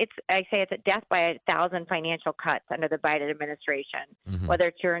mean, I say it's a death by 1,000 financial cuts under the Biden administration, whether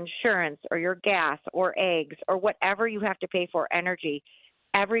it's your insurance or your gas or eggs or whatever you have to pay for energy.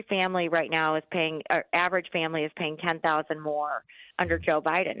 Every family right now is paying, average family is paying $10,000 more under Joe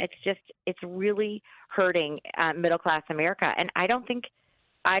Biden. It's really hurting middle-class America. And I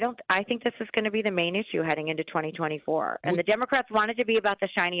think this is going to be the main issue heading into 2024. And the Democrats want it to be about the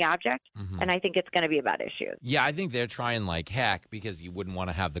shiny object, and I think it's going to be about issues. Yeah, I think they're trying like heck, because you wouldn't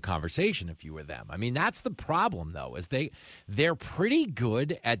want to have the conversation if you were them. I mean, that's the problem, though, is they're pretty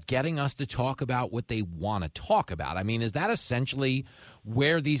good at getting us to talk about what they want to talk about. I mean, is that essentially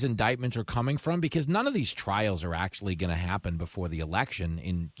where these indictments are coming from? Because none of these trials are actually going to happen before the election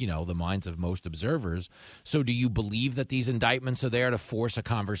in, the minds of most observers. So do you believe that these indictments are there to force a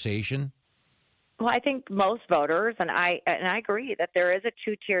conversation? Well, I think most voters, and I agree that there is a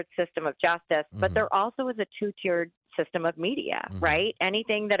two-tiered system of justice, but there also is a two-tiered system of media, right?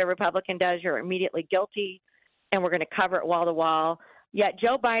 Anything that a Republican does, you're immediately guilty, and we're going to cover it wall to wall. Yet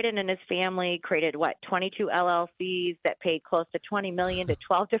Joe Biden and his family created, 22 LLCs that paid close to $20 million to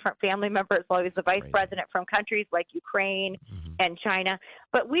 12 different family members while he was the vice president, from countries like Ukraine and China.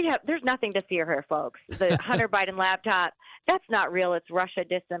 But there's nothing to see here, folks. The Hunter Biden laptop, that's not real. It's Russia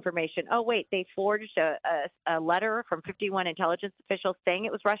disinformation. Oh, wait, they forged a letter from 51 intelligence officials saying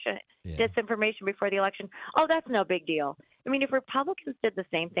it was Russia disinformation before the election. Oh, that's no big deal. I mean, if Republicans did the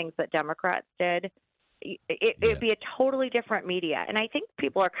same things that Democrats did, it'd be a totally different media. And I think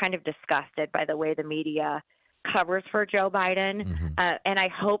people are kind of disgusted by the way the media covers for Joe Biden. And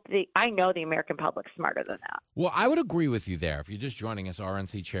I know the American public's smarter than that. Well, I would agree with you there. If you're just joining us,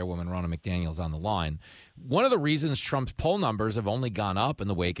 RNC chairwoman Ronna McDaniel's on the line. One of the reasons Trump's poll numbers have only gone up in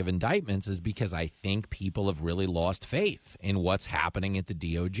the wake of indictments is because I think people have really lost faith in what's happening at the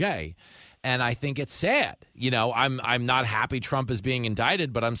DOJ. And I think it's sad. I'm not happy Trump is being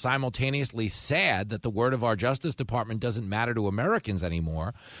indicted, but I'm simultaneously sad that the word of our Justice Department doesn't matter to Americans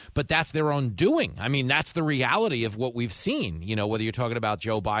anymore. But that's their own doing. I mean, that's the reality of what we've seen, whether you're talking about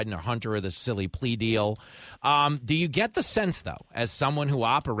Joe Biden or Hunter or the silly plea deal. Do you get the sense, though, as someone who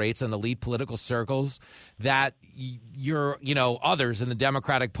operates in elite political circles, that others in the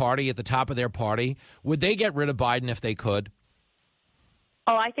Democratic Party at the top of their party, would they get rid of Biden if they could?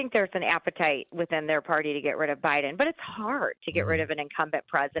 Oh, I think there's an appetite within their party to get rid of Biden, but it's hard to get rid of an incumbent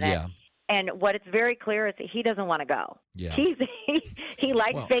president. Yeah. And what it's very clear is that he doesn't want to go. Yeah. He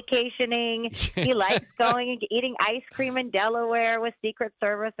likes vacationing. He likes going and eating ice cream in Delaware with Secret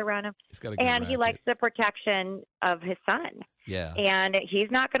Service around him. And he likes the protection of his son. Yeah. And he's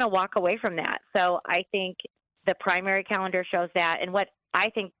not going to walk away from that. So I think the primary calendar shows that. And what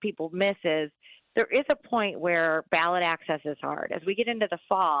I think people miss is there is a point where ballot access is hard. As we get into the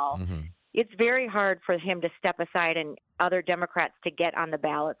fall, it's very hard for him to step aside and other Democrats to get on the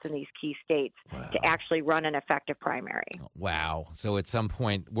ballots in these key states to actually run an effective primary. Wow. So at some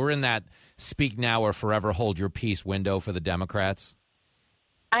point, we're in that speak now or forever hold your peace window for the Democrats?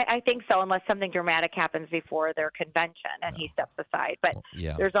 I think so, unless something dramatic happens before their convention and he steps aside. But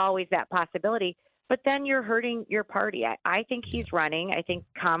there's always that possibility. But then you're hurting your party. I think he's running. I think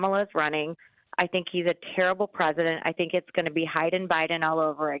Kamala's running. I think he's a terrible president. I think it's going to be Biden all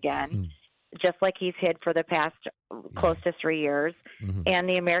over again. just like he's hid for the past close to 3 years. Mm-hmm. And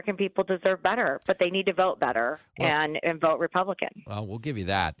the American people deserve better, but they need to vote better and vote Republican. Well, we'll give you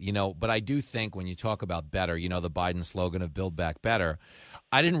that, but I do think when you talk about better, the Biden slogan of Build Back Better,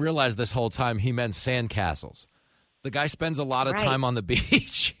 I didn't realize this whole time he meant sandcastles. The guy spends a lot of time on the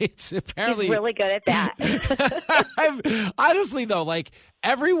beach. It's apparently he's really good at that. Honestly, though,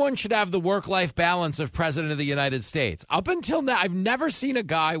 everyone should have the work-life balance of President of the United States. Up until now, I've never seen a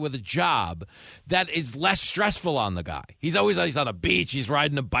guy with a job that is less stressful on the guy. He's always on a beach. He's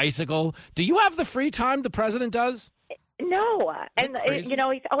riding a bicycle. Do you have the free time the president does? No, and he's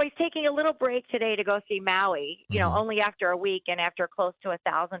always taking a little break today to go see Maui. Only after a week and after close to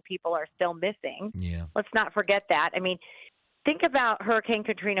 1,000 people are still missing. Yeah, let's not forget that. I mean, think about Hurricane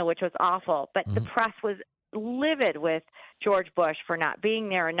Katrina, which was awful, but the press was livid with George Bush for not being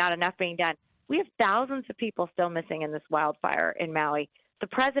there and not enough being done. We have thousands of people still missing in this wildfire in Maui. The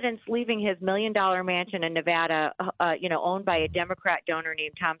president's leaving his $1 million mansion in Nevada, owned by a Democrat donor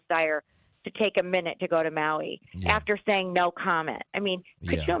named Tom Steyer, to take a minute to go to Maui after saying no comment. I mean,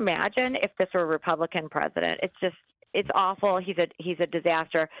 could you imagine if this were a Republican president? It's awful. He's a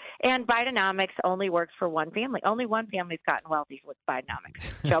disaster. And Bidenomics only works for one family. Only one family's gotten wealthy with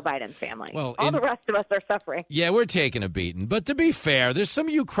Bidenomics, Joe Biden's family. Well, all the rest of us are suffering. Yeah, we're taking a beating. But to be fair, there's some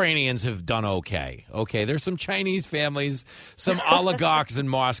Ukrainians have done okay. Okay, there's some Chinese families, some oligarchs in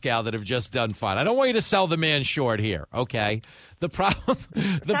Moscow that have just done fine. I don't want you to sell the man short here, okay? The problem...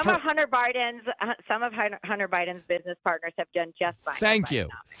 Some of Hunter Biden's business partners have done just fine. Thank you.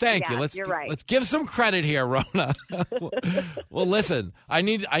 You're right. Let's give some credit here, Rona. Well, listen, I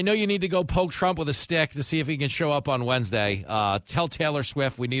know you need to go poke Trump with a stick to see if he can show up on Wednesday. Tell Taylor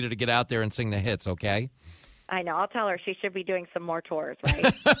Swift we need her to get out there and sing the hits, okay? I know. I'll tell her she should be doing some more tours,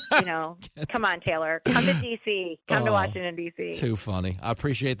 right? Come on, Taylor. Come to D.C. Come to Washington, D.C. Too funny. I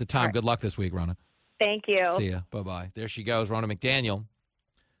appreciate the time. Right. Good luck this week, Rona. Thank you. See ya. Bye-bye. There she goes, Rona McDaniel.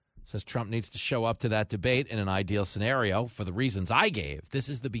 Says Trump needs to show up to that debate in an ideal scenario for the reasons I gave. This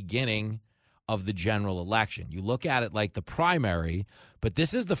is the beginning of the general election. You look at it like the primary, but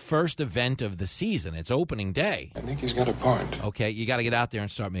this is the first event of the season. It's opening day. I think he's got a point. Okay, you got to get out there and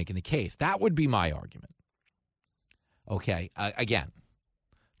start making the case. That would be my argument. Okay, again,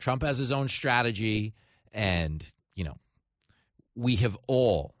 Trump has his own strategy, and, we have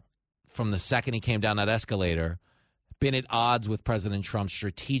all, from the second he came down that escalator, been at odds with President Trump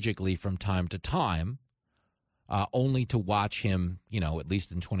strategically from time to time, only to watch him, at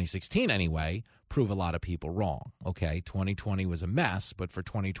least in 2016 anyway, prove a lot of people wrong. Okay, 2020 was a mess, but for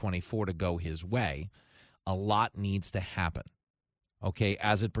 2024 to go his way, a lot needs to happen. Okay,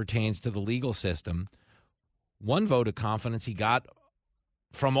 as it pertains to the legal system, one vote of confidence he got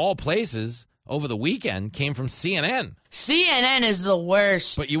from all places over the weekend came from CNN. CNN is the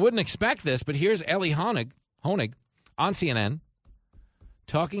worst. But you wouldn't expect this, but here's Ellie Honig on CNN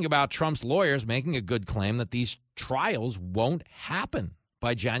talking about Trump's lawyers making a good claim that these trials won't happen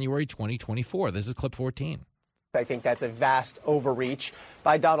by January 2024. This is clip 14. I think that's a vast overreach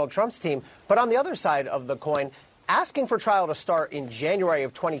by Donald Trump's team. But on the other side of the coin, asking for trial to start in January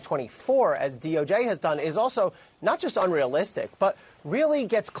of 2024, as DOJ has done, is also not just unrealistic, but really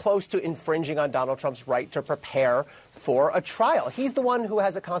gets close to infringing on Donald Trump's right to prepare for a trial. He's the one who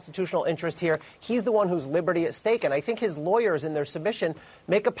has a constitutional interest here. He's the one whose liberty at stake. And I think his lawyers in their submission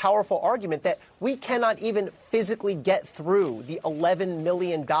make a powerful argument that we cannot even physically get through the 11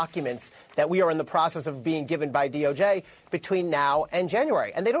 million documents that we are in the process of being given by DOJ between now and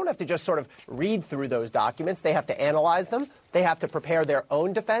January. And they don't have to just sort of read through those documents. They have to analyze them. They have to prepare their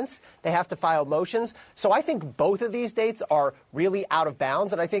own defense. They have to file motions. So I think both of these dates are really out of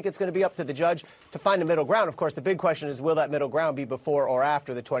bounds, and I think it's going to be up to the judge to find a middle ground. Of course, the big question is, will that middle ground be before or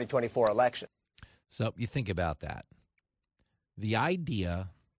after the 2024 election? So you think about that. The idea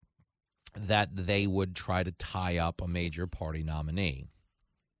that they would try to tie up a major party nominee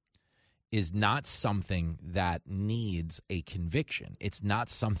is not something that needs a conviction. It's not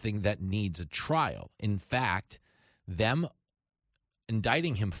something that needs a trial. In fact, them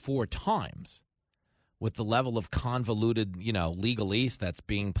indicting him 4 times with the level of convoluted, legalese that's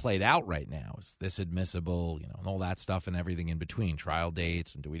being played out right now. Is this admissible, and all that stuff and everything in between, trial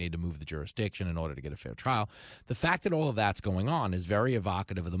dates, and do we need to move the jurisdiction in order to get a fair trial? The fact that all of that's going on is very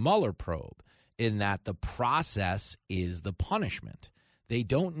evocative of the Mueller probe, in that the process is the punishment. They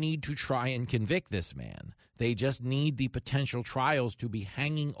don't need to try and convict this man. They just need the potential trials to be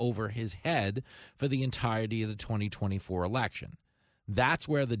hanging over his head for the entirety of the 2024 election. That's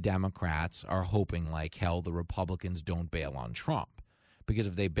where the Democrats are hoping like hell the Republicans don't bail on Trump, Because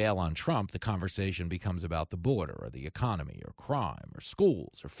if they bail on Trump, the conversation becomes about the border or the economy or crime or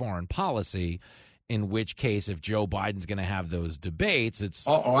schools or foreign policy, in which case if Joe Biden's going to have those debates, it's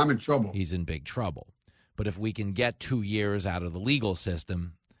I'm in trouble. He's in big trouble. But if we can get 2 years out of the legal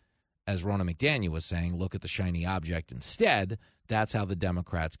system, as Ronna McDaniel was saying, look at the shiny object instead, that's how the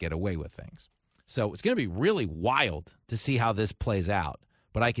Democrats get away with things. So it's going to be really wild to see how this plays out.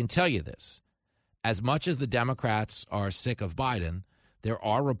 But I can tell you this. As much as the Democrats are sick of Biden, there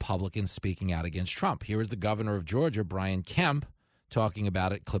are Republicans speaking out against Trump. Here is the governor of Georgia, Brian Kemp, talking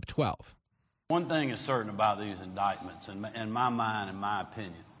about it, clip 12. One thing is certain about these indictments, in my mind, in my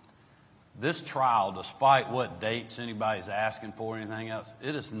opinion, this trial, despite what dates anybody's asking for or anything else,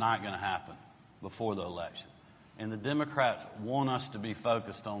 it is not going to happen before the election. And the Democrats want us to be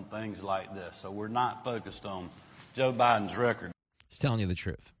focused on things like this, so we're not focused on Joe Biden's record. He's telling you the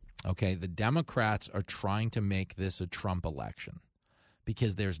truth, okay? The Democrats are trying to make this a Trump election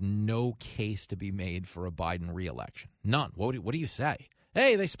because there's no case to be made for a Biden reelection. None. What do you say?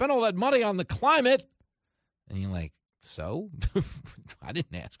 Hey, they spent all that money on the climate. And you're like, so? I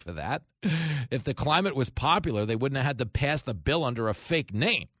didn't ask for that. If the climate was popular, they wouldn't have had to pass the bill under a fake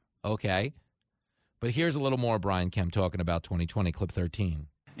name. Okay? But here's a little more Brian Kemp talking about 2020, clip 13.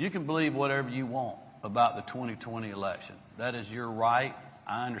 You can believe whatever you want about the 2020 election. That is your right.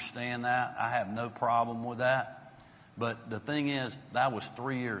 I understand that. I have no problem with that. But the thing is, that was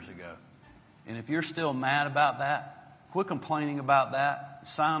 3 years ago. And if you're still mad about that, quit complaining about that.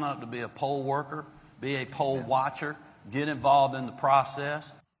 Sign up to be a poll worker, be a poll watcher, get involved in the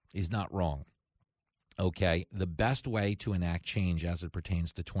process. He's not wrong. Okay, the best way to enact change as it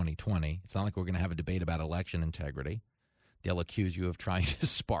pertains to 2020, it's not like we're going to have a debate about election integrity. They'll accuse you of trying to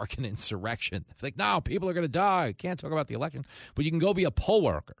spark an insurrection. It's like, no, people are going to die. Can't talk about the election. But you can go be a poll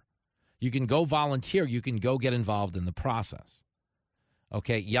worker. You can go volunteer. You can go get involved in the process.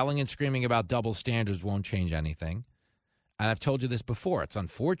 Okay, yelling and screaming about double standards won't change anything. And I've told you this before. It's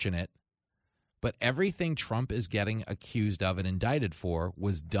unfortunate, but everything Trump is getting accused of and indicted for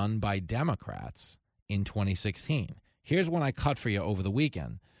was done by Democrats in 2016. Here's one I cut for you over the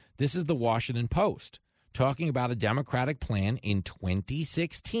weekend. This is the Washington Post talking about a Democratic plan in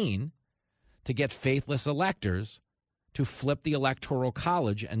 2016 to get faithless electors to flip the Electoral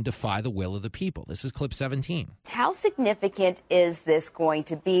College and defy the will of the people. This is clip 17. How significant is this going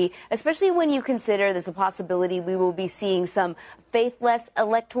to be, especially when you consider there's a possibility we will be seeing some faithless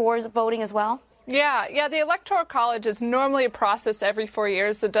electors voting as well? Yeah. The Electoral College is normally a process every 4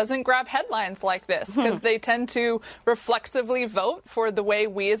 years that doesn't grab headlines like this because they tend to reflexively vote for the way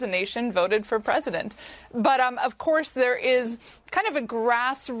we as a nation voted for president. But of course, there is kind of a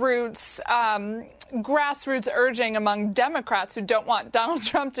grassroots urging among Democrats who don't want Donald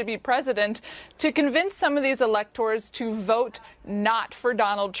Trump to be president to convince some of these electors to vote not for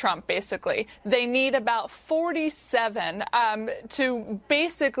Donald Trump, basically. They need about 47 to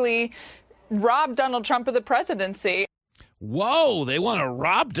basically rob Donald Trump of the presidency. Whoa, they want to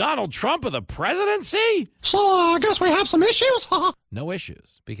rob Donald Trump of the presidency? So I guess we have some issues? No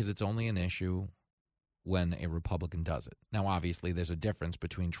issues, because it's only an issue when a Republican does it. Now, obviously, there's a difference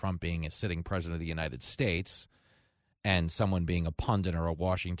between Trump being a sitting president of the United States and someone being a pundit or a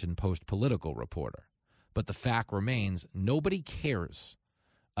Washington Post political reporter. But the fact remains, nobody cares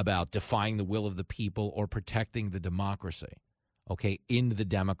about defying the will of the people or protecting the democracy, okay, in the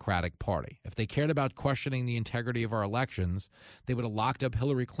Democratic Party. If they cared about questioning the integrity of our elections, they would have locked up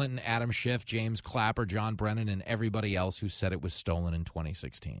Hillary Clinton, Adam Schiff, James Clapper, John Brennan, and everybody else who said it was stolen in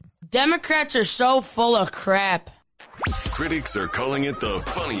 2016. Democrats are so full of crap. Critics are calling it the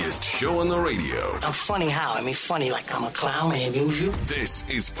funniest show on the radio. I'm funny how? I mean, funny like I'm a clown and amuse you? This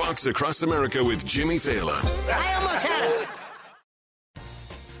is Fox Across America with Jimmy Fallon. I almost had it.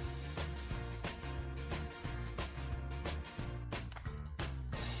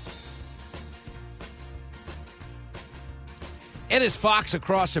 It is Fox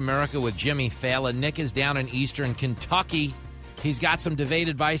Across America with Jimmy Fallon. Nick is down in eastern Kentucky. He's got some debate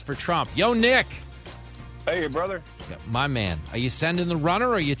advice for Trump. Yo, Nick. Hey, brother. Yeah, my man. Are you sending the runner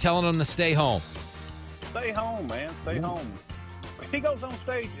or are you telling him to stay home? Stay home, man. Stay home. If he goes on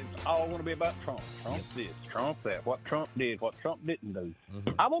stage, it's all going to be about Trump. Trump this, Trump that, what Trump did, what Trump didn't do.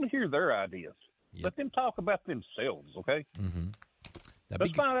 I want to hear their ideas. Let them talk about themselves, okay?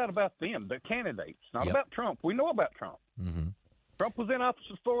 Let's find out about them, the candidates, not about Trump. We know about Trump. Trump was in office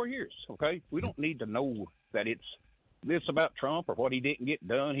for 4 years, okay? We don't need to know that it's this about Trump or what he didn't get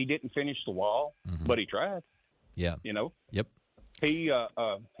done. He didn't finish the wall, but he tried. Yeah. You know? Yep. He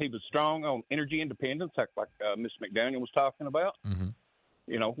was strong on energy independence, like Ms. McDaniel was talking about.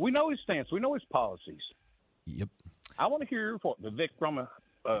 You know, we know his stance. We know his policies. Yep. I want to hear what the Vic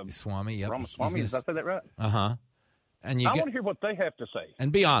Swami, yep. Ramaswamy, did I say that right? Uh-huh. And I want to hear what they have to say.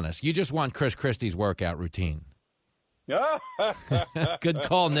 And be honest, you just want Chris Christie's workout routine. Good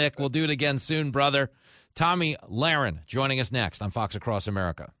call, Nick. We'll do it again soon, brother. Tommy Lahren joining us next on Fox Across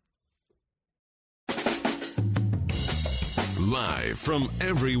America. Live from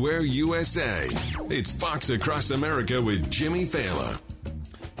everywhere USA, it's Fox Across America with Jimmy Fallon.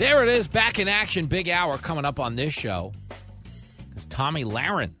 There it is, back in action. Big hour coming up on this show. It's Tommy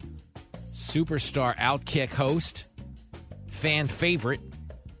Lahren, superstar Outkick host, fan favorite,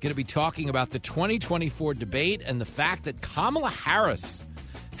 going to be talking about the 2024 debate and the fact that Kamala Harris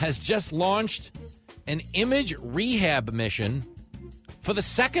has just launched an image rehab mission for the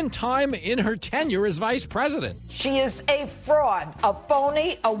second time in her tenure as vice president. She is a fraud, a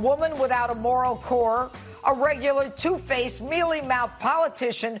phony, a woman without a moral core, a regular two-faced, mealy-mouthed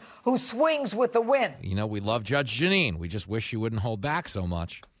politician who swings with the wind. You know, we love Judge Jeanine. We just wish she wouldn't hold back so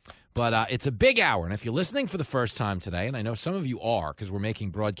much. But it's a big hour, and if you're listening for the first time today, and I know some of you are because we're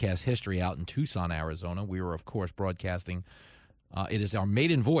making broadcast history out in Tucson, Arizona. We were, of course, broadcasting. It is our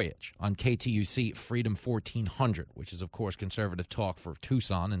maiden voyage on KTUC Freedom 1400, which is, of course, conservative talk for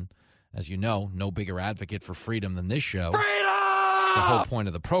Tucson. And as you know, no bigger advocate for freedom than this show. Freedom! The whole point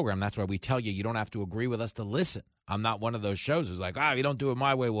of the program. That's why we tell you don't have to agree with us to listen. I'm not one of those shows who's like, if you don't do it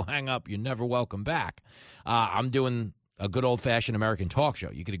my way, we'll hang up. You're never welcome back. I'm doing a good old-fashioned American talk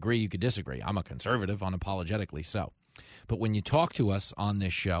show. You could agree, you could disagree. I'm a conservative, unapologetically so. But when you talk to us on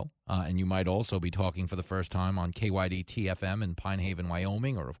this show, and you might also be talking for the first time on KYD TFM in Pine Haven,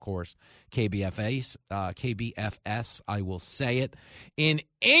 Wyoming, or, of course, KBFS, I will say it in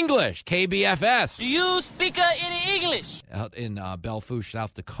English, KBFS. Do you speak in English? Out in Belle Fourche,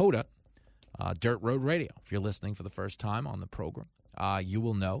 South Dakota, Dirt Road Radio. If you're listening for the first time on the program, you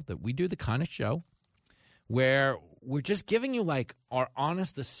will know that we do the kind of show where we're just giving you, like, our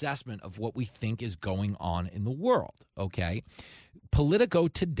honest assessment of what we think is going on in the world, okay? Politico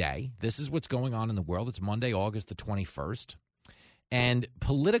today, this is what's going on in the world. It's Monday, August the 21st. And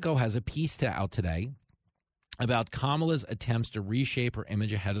Politico has a piece out today about Kamala's attempts to reshape her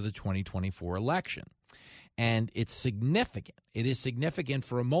image ahead of the 2024 election. And it's significant. It is significant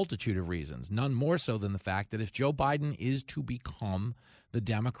for a multitude of reasons, none more so than the fact that if Joe Biden is to become the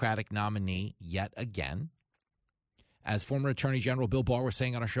Democratic nominee yet again, as former Attorney General Bill Barr was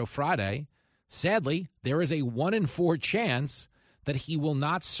saying on our show Friday, sadly, there is a 1 in 4 chance that he will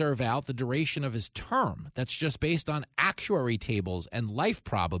not serve out the duration of his term. That's just based on actuary tables and life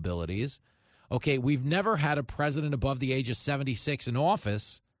probabilities. Okay, we've never had a president above the age of 76 in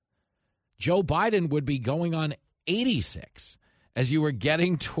office. Joe Biden would be going on 86 as you were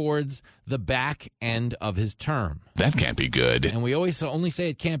getting towards the back end of his term. That can't be good. And we always only say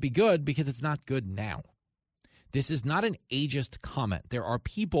it can't be good because it's not good now. This is not an ageist comment. There are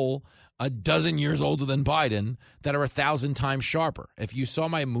people a dozen years older than Biden that are 1,000 times sharper. If you saw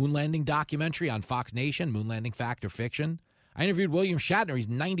my moon landing documentary on Fox Nation, Moon Landing Fact or Fiction, I interviewed William Shatner. He's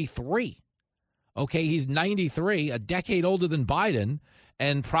 93. Okay, he's 93, a decade older than Biden,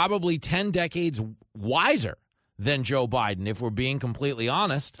 and probably 10 decades wiser than Joe Biden, if we're being completely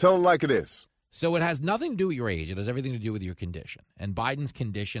honest. Tell him like it is. So it has nothing to do with your age. It has everything to do with your condition. And Biden's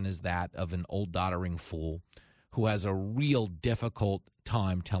condition is that of an old doddering fool who has a real difficult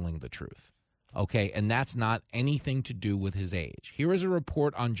time telling the truth. Okay, and that's not anything to do with his age. Here is a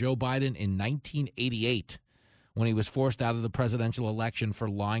report on Joe Biden in 1988 when he was forced out of the presidential election for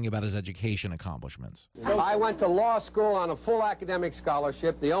lying about his education accomplishments. I went to law school on a full academic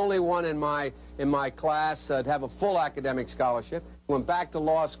scholarship, the only one in my class to have a full academic scholarship. Went back to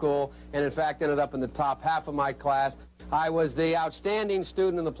law school and, in fact, ended up in the top half of my class. I was the outstanding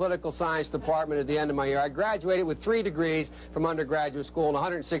student in the political science department at the end of my year. I graduated with 3 degrees from undergraduate school and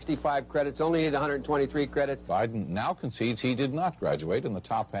 165 credits, only needed 123 credits. Biden now concedes he did not graduate in the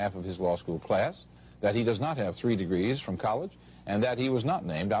top half of his law school class, that he does not have 3 degrees from college, and that he was not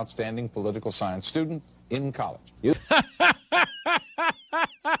named outstanding political science student in college.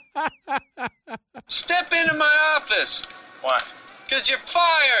 Step into my office. Why? Because you're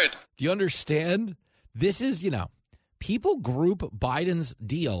fired. Do you understand? This is, people group Biden's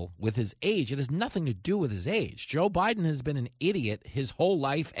deal with his age. It has nothing to do with his age. Joe Biden has been an idiot his whole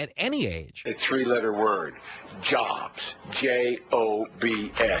life at any age. A 3-letter word. Jobs.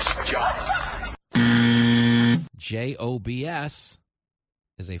 J-O-B-S. Jobs. J-O-B-S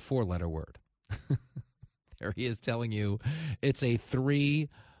is a 4-letter word. There he is telling you it's a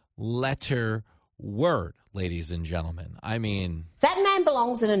 3-letter word, ladies and gentlemen. I mean, that man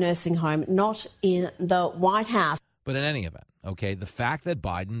belongs in a nursing home, not in the White House. But in any event, Okay, the fact that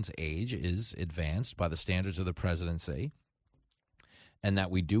Biden's age is advanced by the standards of the presidency and that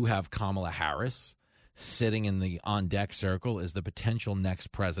we do have Kamala Harris sitting in the on-deck circle as the potential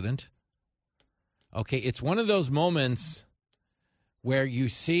next president. Okay, it's one of those moments where you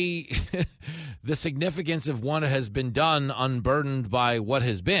see the significance of what has been done unburdened by what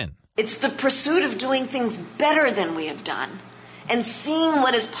has been. It's the pursuit of doing things better than we have done and seeing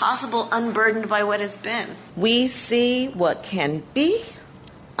what is possible unburdened by what has been. We see what can be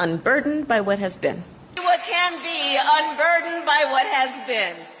unburdened by what has been. What can be unburdened by what has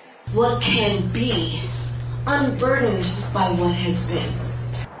been. What can be unburdened by what has been.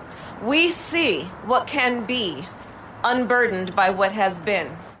 We see what can be unburdened by what has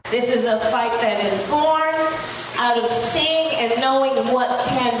been. This is a fight that is born out of seeing and knowing what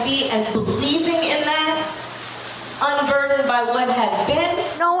can be and believing in that, unburdened by what has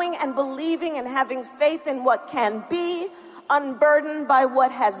been. Knowing and believing and having faith in what can be, unburdened by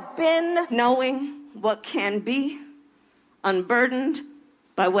what has been. Knowing what can be, unburdened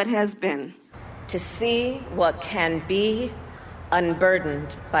by what has been. To see what can be,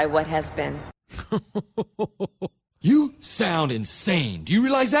 unburdened by what has been. You sound insane. Do you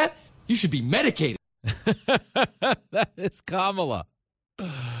realize that? You should be medicated. That is Kamala.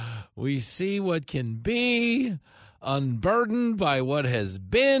 We see what can be, unburdened by what has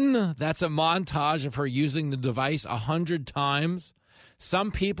been. That's a montage of her using the device 100 times.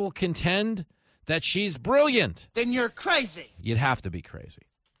 Some people contend that she's brilliant. Then you're crazy. You'd have to be crazy.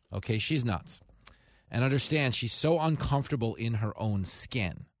 Okay, she's nuts. And understand, she's so uncomfortable in her own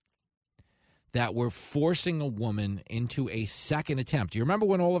skin that we're forcing a woman into a second attempt. Do you remember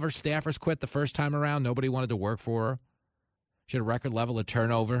when all of her staffers quit the first time around? Nobody wanted to work for her. She had a record level of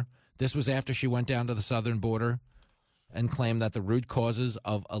turnover. This was after she went down to the southern border and claimed that the root causes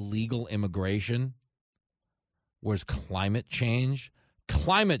of illegal immigration was climate change.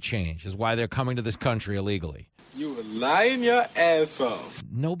 Climate change is why they're coming to this country illegally. You were lying your ass off.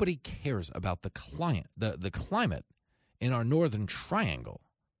 Nobody cares about the climate in our northern triangle.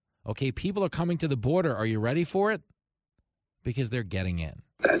 Okay, people are coming to the border. Are you ready for it? Because they're getting in.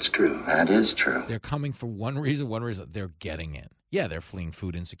 That's true. That is true. They're coming for one reason. They're getting in. Yeah, they're fleeing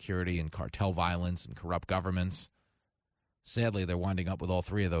food insecurity and cartel violence and corrupt governments. Sadly, they're winding up with all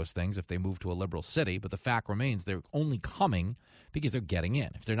three of those things if they move to a liberal city. But the fact remains they're only coming because they're getting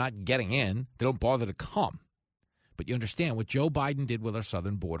in. If they're not getting in, they don't bother to come. But you understand, what Joe Biden did with our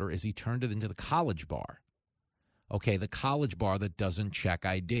southern border is he turned it into the college bar. Okay, the college bar that doesn't check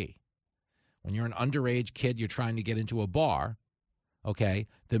ID. When you're an underage kid, you're trying to get into a bar, okay,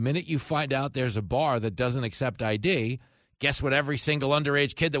 the minute you find out there's a bar that doesn't accept ID, guess what every single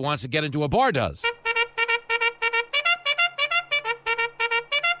underage kid that wants to get into a bar does?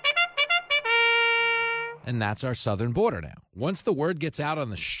 And that's our southern border now. Once the word gets out on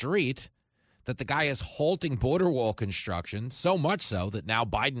the street that the guy is halting border wall construction, so much so that now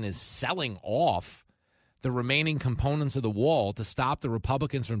Biden is selling off the remaining components of the wall to stop the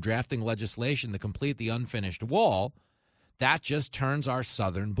Republicans from drafting legislation to complete the unfinished wall, that just turns our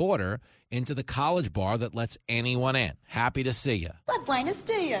southern border into the college bar that lets anyone in. Happy to see you. But buenos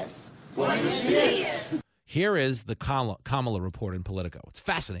dias. Buenos dias. Here is the Kamala report in Politico. It's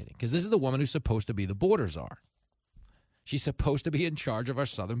fascinating because this is the woman who's supposed to be the border czar. She's supposed to be in charge of our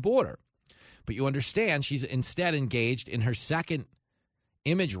southern border. But you understand she's instead engaged in her second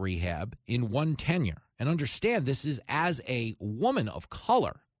image rehab in one tenure. And understand this is as a woman of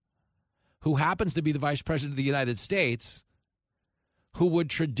color who happens to be the vice president of the United States, who would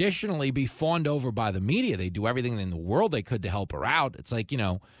traditionally be fawned over by the media. They do everything in the world they could to help her out. It's like, you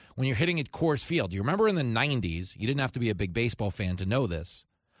know, when you're hitting at Coors Field, you remember in the 90s, you didn't have to be a big baseball fan to know this,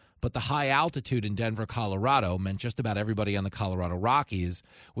 but the high altitude in Denver, Colorado meant just about everybody on the Colorado Rockies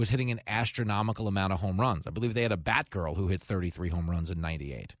was hitting an astronomical amount of home runs. I believe they had a Batgirl who hit 33 home runs in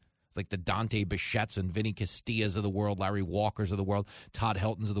 98. It's like the Dante Bichette's and Vinny Castillas of the world, Larry Walkers of the world, Todd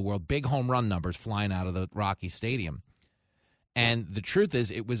Helton's of the world. Big home run numbers flying out of the Rocky Stadium. And the truth is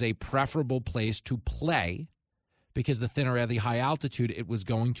it was a preferable place to play because the thinner air, the high altitude, it was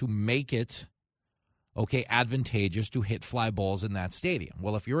going to make it, okay, advantageous to hit fly balls in that stadium.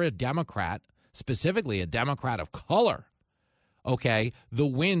 Well, if you're a Democrat, specifically a Democrat of color, okay, the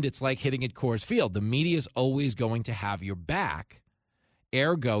wind, it's like hitting at Coors Field. The media is always going to have your back.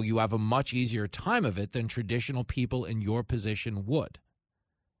 Ergo, you have a much easier time of it than traditional people in your position would.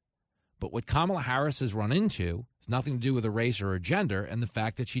 But what Kamala Harris has run into has nothing to do with a race or a gender and the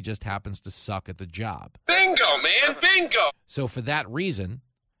fact that she just happens to suck at the job. Bingo, man, bingo. So for that reason,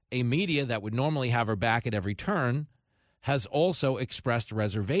 a media that would normally have her back at every turn has also expressed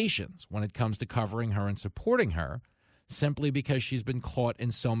reservations when it comes to covering her and supporting her, simply because she's been caught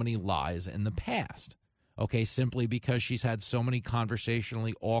in so many lies in the past. Okay, simply because she's had so many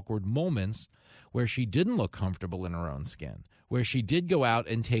conversationally awkward moments where she didn't look comfortable in her own skin, where she did go out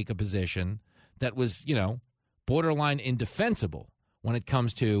and take a position that was, borderline indefensible when it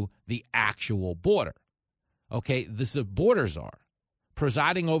comes to the actual border. Okay, this is a border czar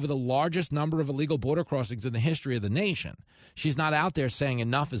presiding over the largest number of illegal border crossings in the history of the nation. She's not out there saying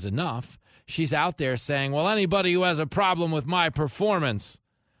enough is enough. She's out there saying, well, anybody who has a problem with my performance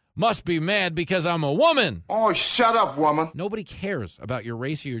must be mad because I'm a woman. Oh, shut up, woman. Nobody cares about your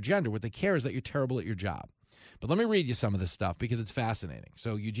race or your gender. What they care is that you're terrible at your job. But let me read you some of this stuff because it's fascinating.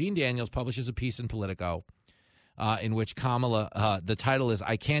 So Eugene Daniels publishes a piece in Politico in which Kamala, the title is,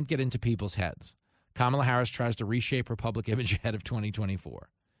 I Can't Get Into People's Heads. Kamala Harris tries to reshape her public image ahead of 2024.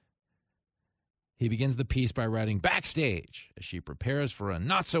 He begins the piece by writing, backstage, as she prepares for a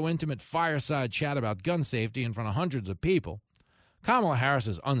not-so-intimate fireside chat about gun safety in front of hundreds of people, Kamala Harris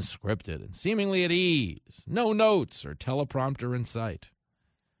is unscripted and seemingly at ease, no notes or teleprompter in sight.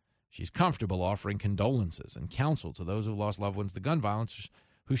 She's comfortable offering condolences and counsel to those who've lost loved ones to gun violence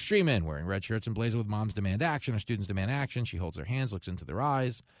who stream in wearing red shirts and blaze with moms demand action or students demand action. She holds their hands, looks into their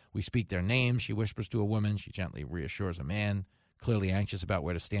eyes. We speak their names. She whispers to a woman. She gently reassures a man, clearly anxious about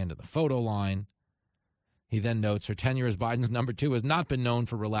where to stand in the photo line. He then notes her tenure as Biden's number 2 has not been known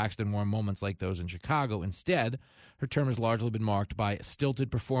for relaxed and warm moments like those in Chicago. Instead, her term has largely been marked by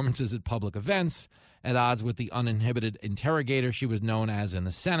stilted performances at public events, at odds with the uninhibited interrogator she was known as in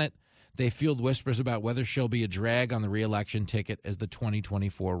the Senate. They field whispers about whether she'll be a drag on the re-election ticket as the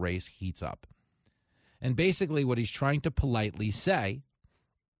 2024 race heats up. And basically what he's trying to politely say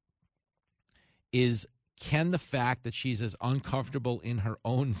is, can the fact that she's as uncomfortable in her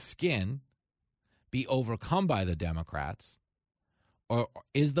own skin be overcome by the Democrats, or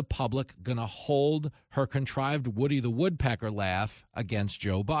is the public going to hold her contrived Woody the Woodpecker laugh against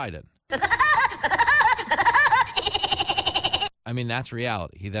Joe Biden? I mean, that's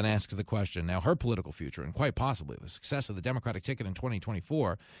reality. He then asks the question, now her political future, and quite possibly the success of the Democratic ticket in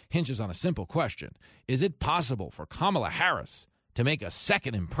 2024, hinges on a simple question. Is it possible for Kamala Harris to make a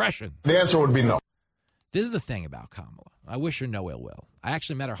second impression? The answer would be no. This is the thing about Kamala. I wish her no ill will. I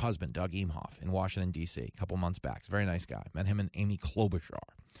actually met her husband, Doug Emhoff, in Washington, D.C. a couple months back. He's a very nice guy. Met him and Amy Klobuchar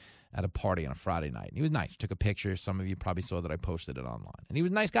at a party on a Friday night. And he was nice. Took a picture. Some of you probably saw that I posted it online. And he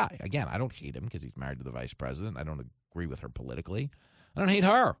was a nice guy. Again, I don't hate him because he's married to the vice president. I don't agree with her politically. I don't hate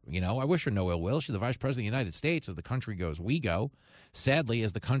her. I wish her no ill will. She's the vice president of the United States. As the country goes, we go. Sadly,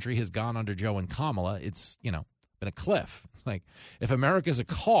 as the country has gone under Joe and Kamala, it's, been a cliff. Like, if America's a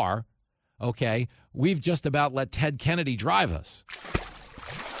car, okay, we've just about let Ted Kennedy drive us.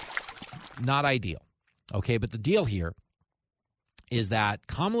 Not ideal. Okay, but the deal here is that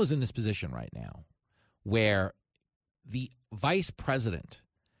Kamala's in this position right now where the vice president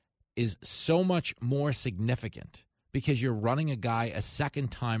is so much more significant because you're running a guy a second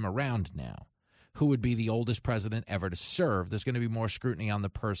time around now who would be the oldest president ever to serve. There's going to be more scrutiny on the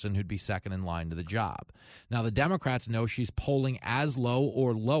person who'd be second in line to the job. Now, the Democrats know she's polling as low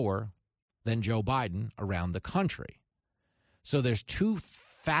or lower than Joe Biden around the country. So there's two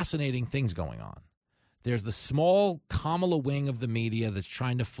fascinating things going on. There's the small Kamala wing of the media that's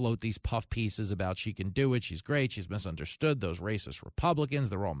trying to float these puff pieces about she can do it, she's great, she's misunderstood, those racist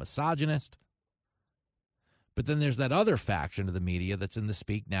Republicans, they're all misogynist. But then there's that other faction of the media that's in the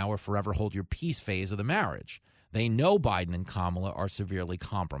speak now or forever hold your peace phase of the marriage. They know Biden and Kamala are severely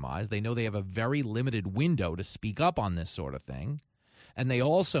compromised. They know they have a very limited window to speak up on this sort of thing. And they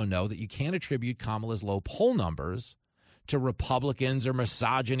also know that you can't attribute Kamala's low poll numbers to Republicans or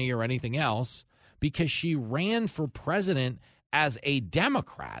misogyny or anything else because she ran for president as a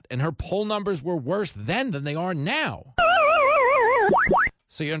Democrat, and her poll numbers were worse then than they are now.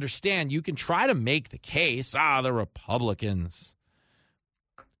 So you understand, you can try to make the case, the Republicans.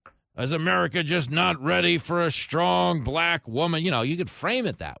 Is America just not ready for a strong black woman? You could frame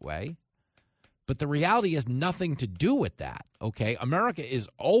it that way. But the reality has nothing to do with that, okay? America is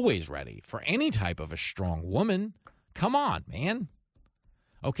always ready for any type of a strong woman. Come on, man.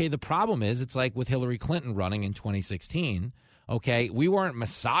 Okay, the problem is it's like with Hillary Clinton running in 2016. Okay, we weren't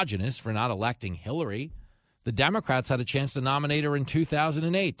misogynists for not electing Hillary. The Democrats had a chance to nominate her in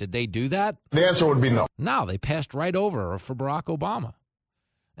 2008. Did they do that? The answer would be no. No, they passed right over her for Barack Obama.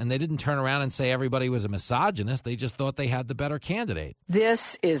 And they didn't turn around and say everybody was a misogynist. They just thought they had the better candidate.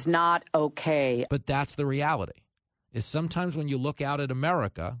 This is not okay. But that's the reality, is sometimes when you look out at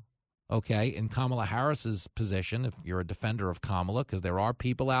America, okay, in Kamala Harris's position, if you're a defender of Kamala, because there are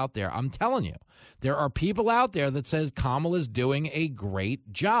people out there, I'm telling you, there are people out there that says Kamala's doing a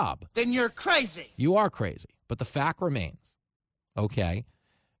great job. Then you're crazy. You are crazy. But the fact remains, okay,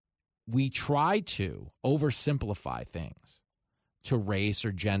 we try to oversimplify things to race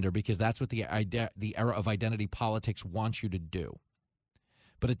or gender because that's what the era of identity politics wants you to do.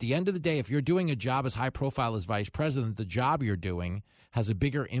 But at the end of the day, if you're doing a job as high profile as vice president, the job you're doing has a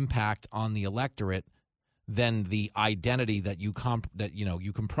bigger impact on the electorate than the identity that you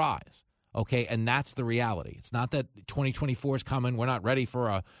comprise. Okay, and that's the reality. It's not that 2024 is coming. We're not ready for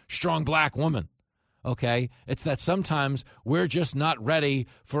a strong black woman. Okay, it's that sometimes we're just not ready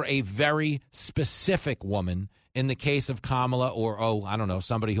for a very specific woman. In the case of Kamala, or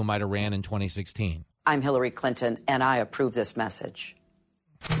somebody who might have ran in 2016. I'm Hillary Clinton, and I approve this message.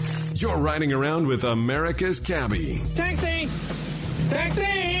 You're riding around with America's cabbie. Taxi!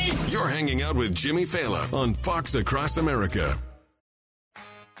 Taxi! You're hanging out with Jimmy Fallon on Fox Across America.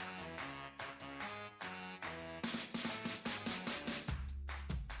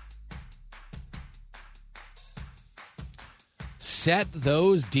 Set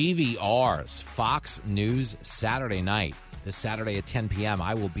those DVRs. Fox News Saturday night. This Saturday at 10 p.m.,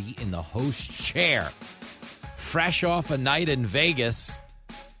 I will be in the host chair. Fresh off a night in Vegas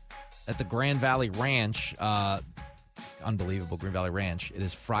at the Grand Valley Ranch. Unbelievable, Grand Valley Ranch. It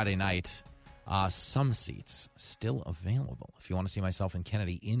is Friday night. Some seats still available. If you want to see myself and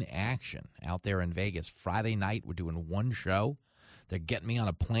Kennedy in action out there in Vegas, Friday night, we're doing one show. They're getting me on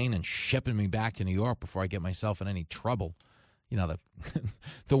a plane and shipping me back to New York before I get myself in any trouble. You know,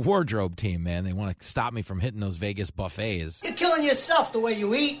 the wardrobe team, man, they want to stop me from hitting those Vegas buffets. You're killing yourself the way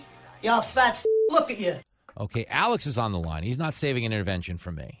you eat. You're fat look at you. Okay, Alex is on the line. He's not saving an intervention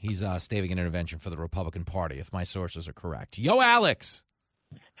for me. He's saving an intervention for the Republican Party, if my sources are correct. Yo, Alex.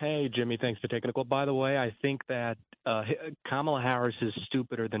 Hey, Jimmy, thanks for taking the call. By the way, I think that Kamala Harris is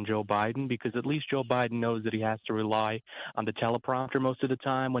stupider than Joe Biden because at least Joe Biden knows that he has to rely on the teleprompter most of the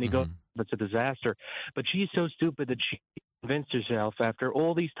time when he goes. It's a disaster. But she's so stupid that she convinced herself after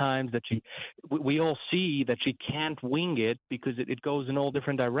all these times that we all see that she can't wing it because it goes in all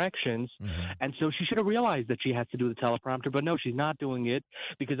different directions. And so she should have realized that she has to do the teleprompter. But no, she's not doing it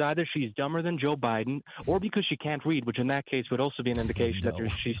because either she's dumber than Joe Biden or because she can't read, which in that case would also be an indication that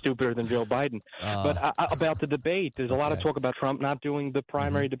she's stupider than Joe Biden. But about the debate, there's a lot of talk about Trump not doing the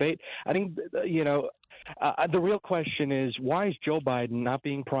primary debate. I think, the real question is, why is Joe Biden not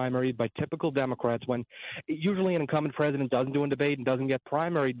being primaried by typical Democrats when usually an incumbent president doesn't do a debate and doesn't get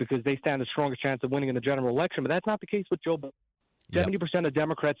primaried because they stand the strongest chance of winning in the general election? But that's not the case with Joe Biden. 70% of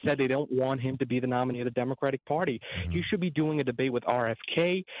Democrats said they don't want him to be the nominee of the Democratic Party. He should be doing a debate with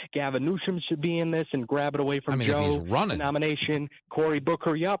RFK. Gavin Newsom should be in this and grab it away from Joe. If he's running. The nomination, Cory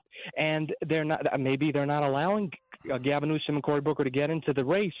Booker, and they're not. Maybe they're not allowing Gavin Newsom and Cory Booker to get into the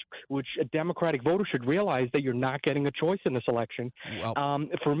race, which a Democratic voter should realize that you're not getting a choice in this election. Well,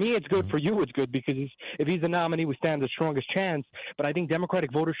 for me, it's good. For you, it's good because if he's the nominee, we stand the strongest chance. But I think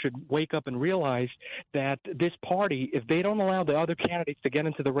Democratic voters should wake up and realize that this party, if they don't allow the other candidates to get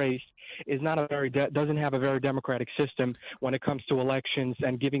into the race, is not doesn't have a very democratic system when it comes to elections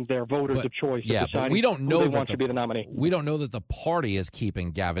and giving their voters a choice. Yeah, of deciding but we don't know who they that want to be the nominee. We don't know that the party is keeping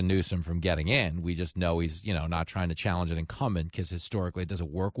Gavin Newsom from getting in. We just know he's not trying to challenge an incumbent because historically it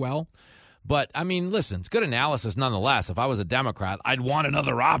doesn't work well. But, I mean, listen, it's good analysis nonetheless. If I was a Democrat, I'd want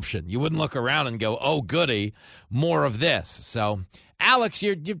another option. You wouldn't look around and go, oh, goody, more of this. So, Alex,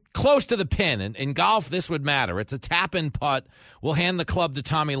 you're close to the pin. In golf, this would matter. It's a tap-in putt. We'll hand the club to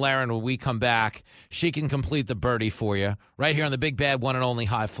Tommy Lahren when we come back. She can complete the birdie for you right here on the big bad one and only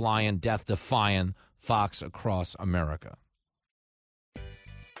high-flying, death-defying Fox Across America.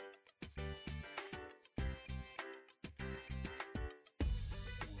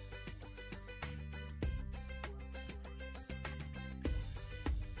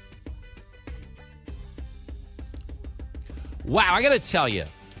 Wow, I got to tell you,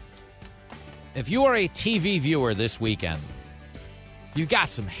 if you are a TV viewer this weekend, you've got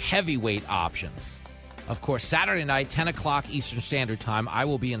some heavyweight options. Of course, Saturday night, 10 o'clock Eastern Standard Time, I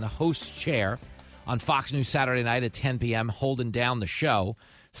will be in the host chair on Fox News Saturday night at 10 p.m. holding down the show.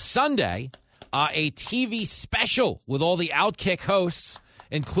 Sunday, a TV special with all the Outkick hosts,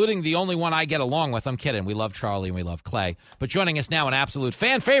 including the only one I get along with. I'm kidding. We love Charlie and we love Clay. But joining us now, an absolute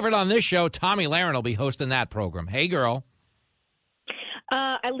fan favorite on this show, Tommy Lahren will be hosting that program. Hey, girl.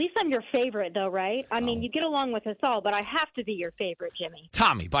 At least I'm your favorite, though, right? I mean, you get along with us all, but I have to be your favorite, Jimmy.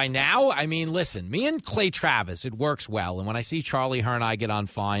 Tommy, by now, I mean, listen, me and Clay Travis, it works well. And when I see Charlie, her and I get on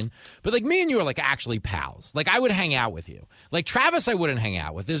fine. But, like, me and you are, like, actually pals. Like, I would hang out with you. Like, Travis, I wouldn't hang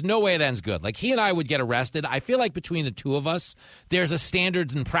out with. There's no way it ends good. Like, he and I would get arrested. I feel like between the two of us, there's a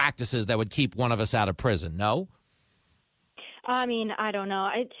standards and practices that would keep one of us out of prison, no? I mean, I don't know.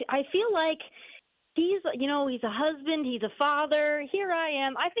 I feel like He's a husband. He's a father. Here I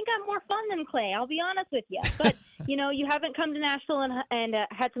am. I think I'm more fun than Clay. I'll be honest with you. But, you haven't come to Nashville and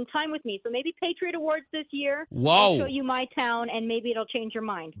had some time with me. So maybe Patriot Awards this year. Whoa. I'll show you my town, and maybe it'll change your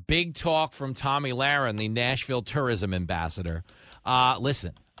mind. Big talk from Tommy Lahren, the Nashville tourism ambassador.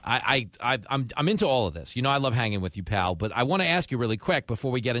 Listen, I'm into all of this. I love hanging with you, pal. But I want to ask you really quick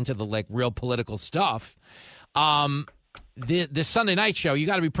before we get into the real political stuff. This Sunday night show, you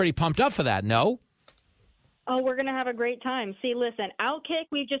got to be pretty pumped up for that, no? Oh, we're going to have a great time. See, listen, Outkick,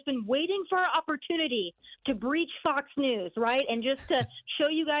 we've just been waiting for our opportunity to breach Fox News, right? And just to show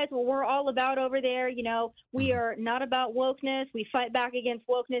you guys what we're all about over there. We are not about wokeness. We fight back against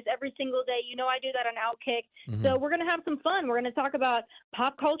wokeness every single day. I do that on Outkick. Mm-hmm. So we're going to have some fun. We're going to talk about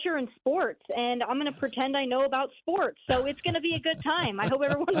pop culture and sports, and I'm going to pretend I know about sports. So it's going to be a good time. I hope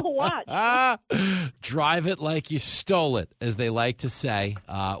everyone will watch. Drive it like you stole it, as they like to say.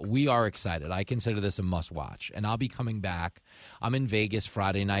 We are excited. I consider this a must-watch. And I'll be coming back. I'm in Vegas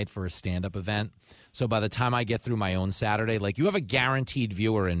Friday night for a stand-up event. So by the time I get through my own Saturday, you have a guaranteed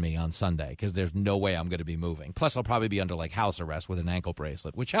viewer in me on Sunday because there's no way I'm going to be moving. Plus, I'll probably be under house arrest with an ankle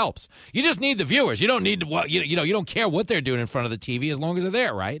bracelet, which helps. You just need the viewers. You don't need to, you don't care what they're doing in front of the TV as long as they're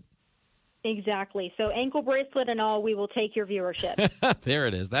there, right? Exactly. So ankle bracelet and all, we will take your viewership. There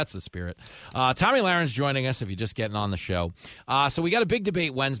it is. That's the spirit. Tommy Lahren's joining us if you're just getting on the show. So we got a big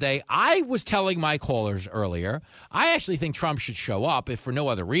debate Wednesday. I was telling my callers earlier, I actually think Trump should show up, if for no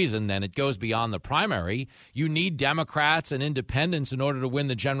other reason than it goes beyond the primary. You need Democrats and independents in order to win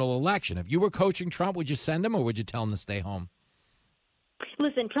the general election. If you were coaching Trump, would you send him or would you tell him to stay home?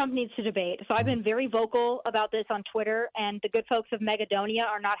 Listen, Trump needs to debate. So I've been very vocal about this on Twitter, and the good folks of Megadonia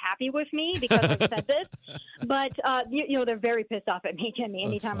are not happy with me because I've said this. But, they're very pissed off at me, Jimmy,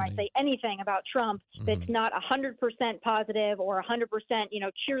 anytime I say anything about Trump that's not 100% positive or 100%,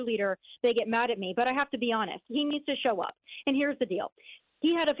 cheerleader, they get mad at me. But I have to be honest. He needs to show up. And here's the deal.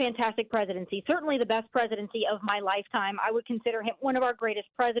 He had a fantastic presidency, certainly the best presidency of my lifetime. I would consider him one of our greatest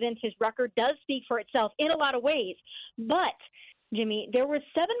presidents. His record does speak for itself in a lot of ways. But Jimmy, there were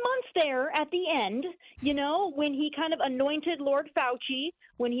 7 months there at the end, when he kind of anointed Lord Fauci,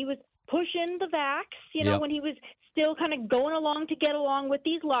 when he was pushing the vax, when he was still kind of going along to get along with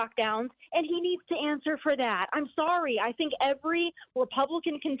these lockdowns, and he needs to answer for that. I'm sorry. I think every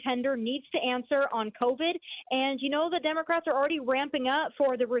Republican contender needs to answer on COVID, and, the Democrats are already ramping up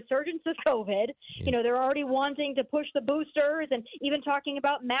for the resurgence of COVID. They're already wanting to push the boosters and even talking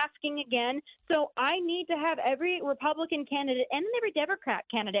about masking again. So I need to have every Republican candidate and every Democrat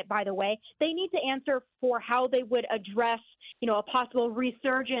candidate, by the way, they need to answer for how they would address, a possible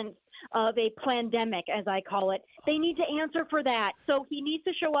resurgence of a pandemic, as I call it. They need to answer for that. So he needs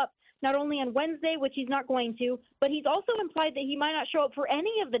to show up not only on Wednesday, which he's not going to, but he's also implied that he might not show up for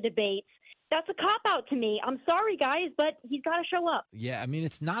any of the debates. That's a cop-out to me. I'm sorry, guys, but he's got to show up. Yeah, I mean,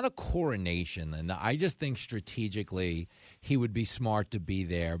 it's not a coronation. And I just think strategically he would be smart to be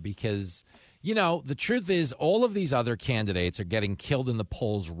there because, the truth is all of these other candidates are getting killed in the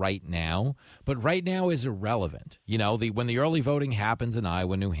polls right now, but right now is irrelevant. When the early voting happens in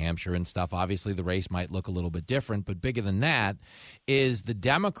Iowa, New Hampshire and stuff, obviously the race might look a little bit different, but bigger than that is the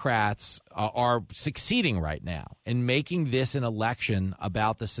Democrats are succeeding right now in making this an election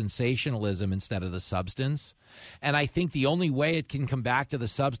about the sensationalism instead of the substance. And I think the only way it can come back to the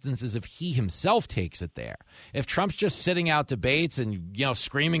substance is if he himself takes it there. If Trump's just sitting out debates and,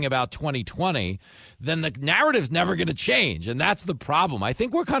 screaming about 2020, then the narrative's never going to change. And that's the problem. I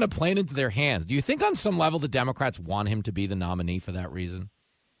think we're kind of playing into their hands. Do you think on some level the Democrats want him to be the nominee for that reason?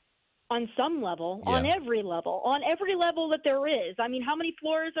 On some level, on every level that there is. I mean, how many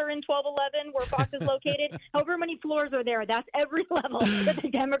floors are in 1211 where Fox is located? However many floors are there, that's every level that the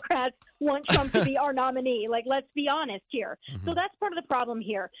Democrats want Trump to be our nominee. Let's be honest here. Mm-hmm. So that's part of the problem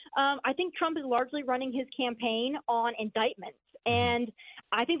here. I think Trump is largely running his campaign on indictments. And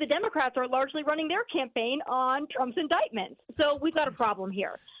I think the Democrats are largely running their campaign on Trump's indictments. So we've got a problem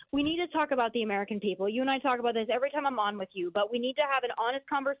here. We need to talk about the American people. You and I talk about this every time I'm on with you, but we need to have an honest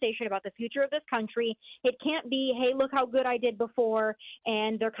conversation about the future of this country. It can't be, hey, look how good I did before,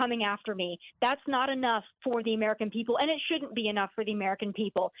 and they're coming after me. That's not enough for the American people, and it shouldn't be enough for the American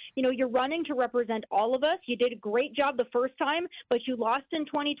people. You're running to represent all of us. You did a great job the first time, but you lost in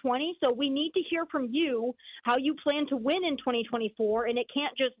 2020, so we need to hear from you how you plan to win in 2024, and it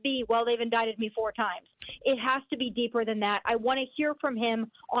can't just be, well, they've indicted me 4 times. It has to be deeper than that. I want to hear from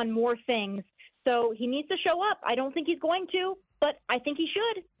him on more things. So he needs to show up. I don't think he's going to, but I think he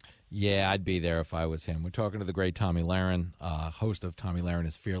should. Yeah, I'd be there if I was him. We're talking to the great Tommy Lahren, host of Tommy Lahren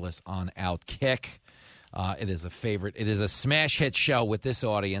is Fearless on Outkick. It is a favorite. It is a smash hit show with this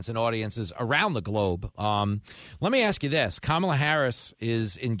audience and audiences around the globe. Let me ask you this. Kamala Harris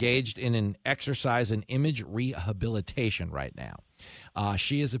is engaged in an exercise in image rehabilitation right now.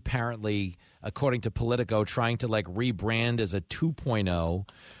 She is apparently, according to Politico, trying to rebrand as a 2.0.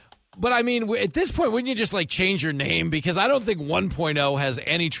 But I mean, at this point, wouldn't you just change your name? Because I don't think 1.0 has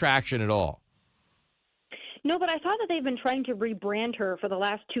any traction at all. No, but I thought that they've been trying to rebrand her for the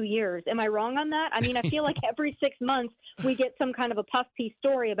last 2 years. Am I wrong on that? I mean, I feel like every 6 months we get some kind of a puff piece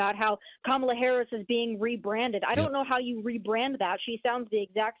story about how Kamala Harris is being rebranded. I don't know how you rebrand that. She sounds the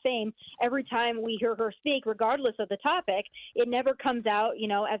exact same every time we hear her speak, regardless of the topic. It never comes out,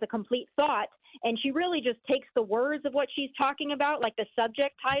 as a complete thought. And she really just takes the words of what she's talking about, like the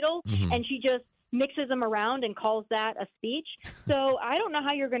subject title, and she just mixes them around and calls that a speech. So I don't know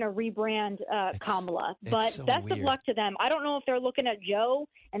how you're going to rebrand Kamala, but so best weird. Of luck to them. I don't know if they're looking at Joe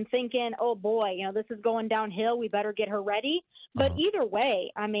and thinking, oh boy, this is going downhill. We better get her ready. But either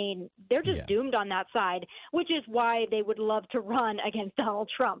way, I mean, they're just doomed on that side, which is why they would love to run against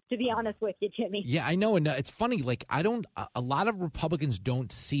Donald Trump, to be honest with you, Jimmy. Yeah, I know. And it's funny, a lot of Republicans don't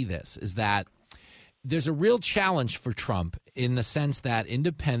see this, is that there's a real challenge for Trump in the sense that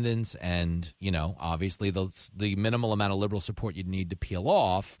independents and, obviously the minimal amount of liberal support you'd need to peel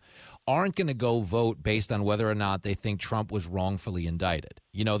off aren't going to go vote based on whether or not they think Trump was wrongfully indicted.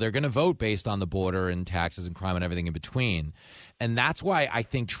 They're going to vote based on the border and taxes and crime and everything in between. And that's why I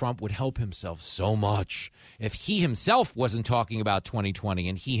think Trump would help himself so much if he himself wasn't talking about 2020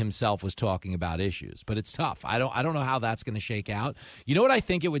 and he himself was talking about issues. But it's tough. I don't know how that's going to shake out. You know what I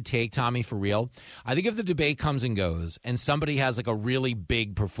think it would take, Tommy, for real? I think if the debate comes and goes and somebody has a really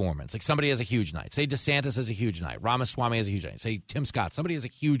big performance, like somebody has a huge night, say DeSantis has a huge night, Ramaswamy has a huge night, say Tim Scott, somebody has a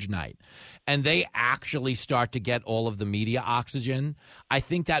huge night, and they actually start to get all of the media oxygen, I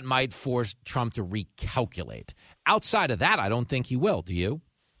think that might force Trump to recalculate. Outside of that, I don't think he will. Do you?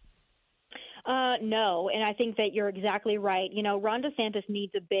 No, and I think that you're exactly right. Ron DeSantis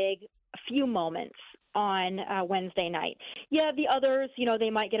needs a few moments on Wednesday night. Yeah, the others, they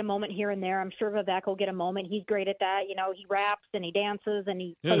might get a moment here and there. I'm sure Vivek will get a moment. He's great at that. He raps and he dances and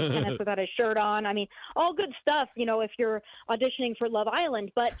he plays tennis without his shirt on. I mean, all good stuff, if you're auditioning for Love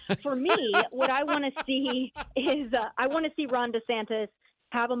Island. But for me, what I want to see is I want to see Ron DeSantis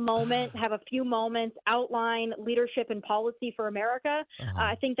have a few moments, outline leadership and policy for America.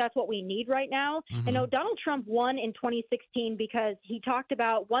 I think that's what we need right now. I know Donald Trump won in 2016 because he talked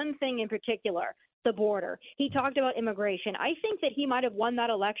about one thing in particular, the border. He talked about immigration. I think that he might have won that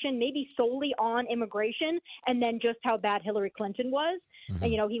election maybe solely on immigration and then just how bad Hillary Clinton was.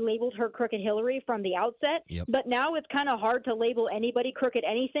 And, he labeled her Crooked Hillary from the outset. But now it's kind of hard to label anybody crooked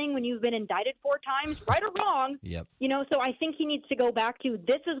anything when you've been indicted 4 times, right or wrong. So I think he needs to go back to,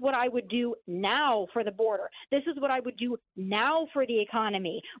 this is what I would do now for the border. This is what I would do now for the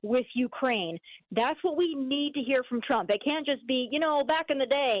economy with Ukraine. That's what we need to hear from Trump. It can't just be, back in the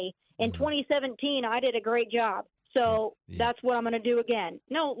day, in 2017, I did a great job. So that's what I'm going to do again.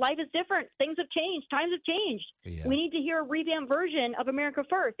 No, life is different. Things have changed. Times have changed. We need to hear a revamped version of America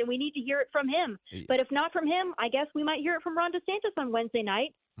First, and we need to hear it from him. But if not from him, I guess we might hear it from Ron DeSantis on Wednesday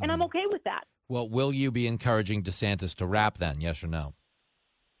night, and I'm okay with that. Well, will you be encouraging DeSantis to rap then, yes or no?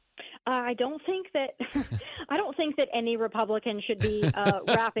 I don't think that any Republican should be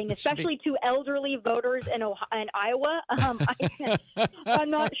rapping, especially to elderly voters in Iowa. I'm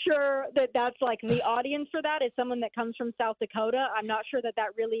not sure that that's the audience for that is someone that comes from South Dakota. I'm not sure that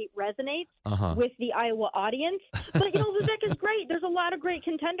really resonates with the Iowa audience. But Vivek is great. There's a lot of great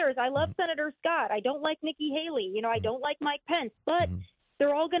contenders. I love Senator Scott. I don't like Nikki Haley. I don't like Mike Pence, but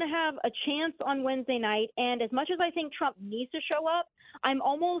they're all going to have a chance on Wednesday night. And as much as I think Trump needs to show up, I'm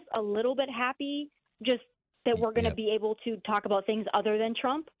almost a little bit happy just that we're going to be able to talk about things other than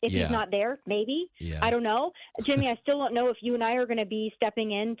Trump. If he's not there, maybe. I don't know. Jimmy, I still don't know if you and I are going to be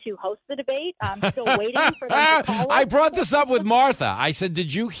stepping in to host the debate. I'm still waiting for them to call us. I brought this up with Martha. I said,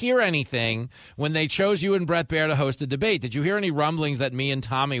 did you hear anything when they chose you and Brett Baer to host a debate? Did you hear any rumblings that me and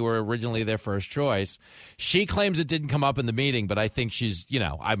Tommy were originally their first choice? She claims it didn't come up in the meeting, but I think she's, you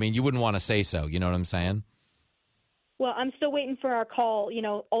wouldn't want to say so. You know what I'm saying? Well, I'm still waiting for our call,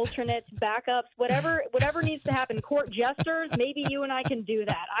 alternates, backups, whatever needs to happen. Court jesters, maybe you and I can do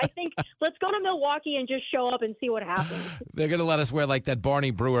that. I think let's go to Milwaukee and just show up and see what happens. They're going to let us wear that Barney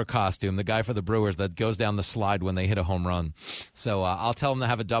Brewer costume, the guy for the Brewers that goes down the slide when they hit a home run. So I'll tell them to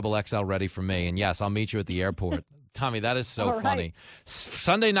have a double XL ready for me. And, yes, I'll meet you at the airport. Tommy, that is so funny.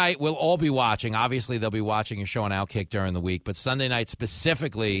 Sunday night, we'll all be watching. Obviously, they'll be watching your show on Outkick during the week. But Sunday night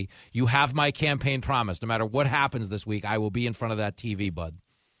specifically, you have my campaign promise. No matter what happens this week, I will be in front of that TV, bud.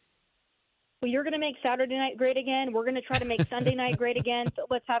 Well, you're going to make Saturday night great again. We're going to try to make Sunday night great again. So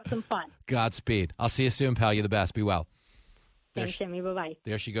let's have some fun. Godspeed. I'll see you soon, pal. You're the best. Be well. Thanks, Jimmy. Bye-bye.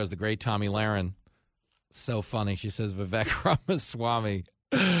 There she goes, the great Tommy Lahren. So funny. She says, Vivek Ramaswamy.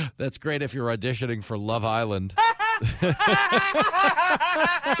 That's great if you're auditioning for Love Island.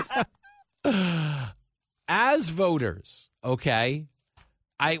 As voters, okay,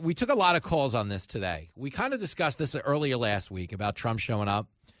 we took a lot of calls on this today. We kind of discussed this earlier last week about Trump showing up.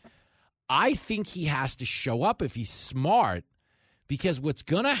 I think he has to show up if he's smart, because what's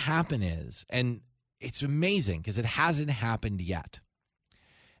going to happen is, and it's amazing because it hasn't happened yet,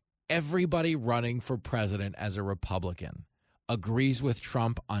 everybody running for president as a Republican agrees with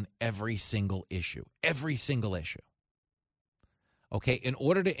Trump on every single issue. Every single issue. Okay, in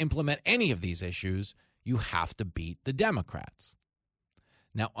order to implement any of these issues, you have to beat the Democrats.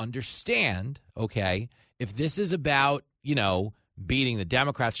 Now, understand, okay, if this is about, beating the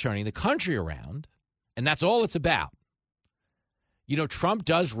Democrats, turning the country around, and that's all it's about, Trump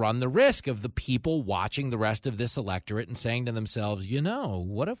does run the risk of the people watching the rest of this electorate and saying to themselves,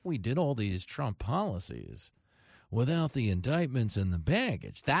 what if we did all these Trump policies without the indictments and the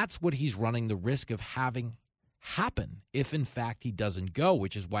baggage? That's what he's running the risk of having happen if, in fact, he doesn't go,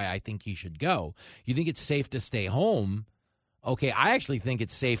 which is why I think he should go. You think it's safe to stay home? Okay, I actually think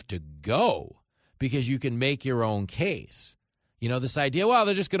it's safe to go because you can make your own case. This idea, well,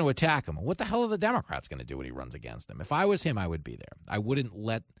 they're just going to attack him. What the hell are the Democrats going to do when he runs against them? If I was him, I would be there. I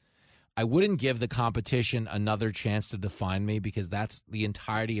wouldn't give the competition another chance to define me, because that's the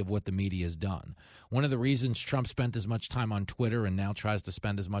entirety of what the media has done. One of the reasons Trump spent as much time on Twitter and now tries to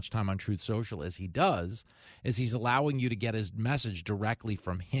spend as much time on Truth Social as he does is he's allowing you to get his message directly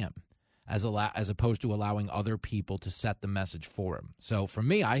from him, as opposed to allowing other people to set the message for him. So for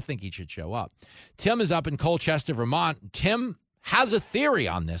me, I think he should show up. Tim is up in Colchester, Vermont. Tim has a theory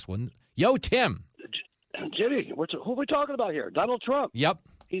on this one. Yo, Tim. Jimmy, who are we talking about here? Donald Trump. Yep.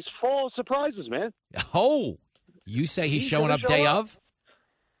 He's full of surprises, man. Oh, you say he's showing up day of?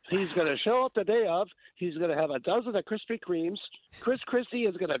 He's going to show up the day of. He's going to have a dozen of Krispy Kremes. Chris Christie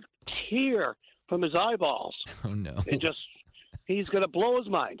is going to tear from his eyeballs. Oh, no. And he's going to blow his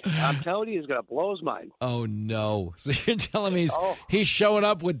mind. I'm telling you, he's going to blow his mind. Oh, no. So you're telling me he's showing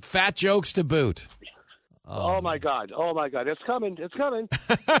up with fat jokes to boot. Oh, my God. Oh, my God. It's coming. It's coming.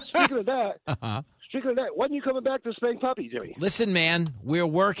 Speaking of that, when are you coming back to spank puppy, Jimmy? Listen, man, we're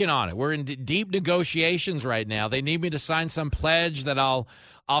working on it. We're in deep negotiations right now. They need me to sign some pledge that I'll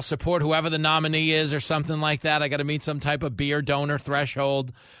support whoever the nominee is or something like that. I got to meet some type of beer donor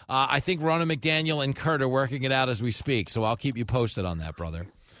threshold. I think Ronna McDaniel and Kurt are working it out as we speak, so I'll keep you posted on that, brother.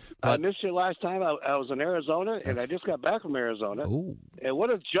 But I missed you last time. I was in Arizona, and I just got back from Arizona. Ooh. And what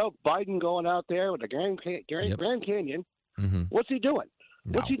a joke, Biden going out there with the Grand Canyon. Mm-hmm. What's he doing?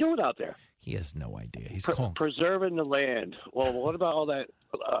 No. What's he doing out there? He has no idea. He's preserving the land. Well, what about all that?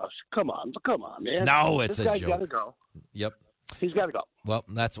 Come on, man. No, it's this guy's joke. got to go. Yep. He's got to go.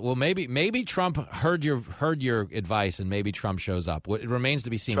 Well, maybe Trump heard your advice, and maybe Trump shows up. It remains to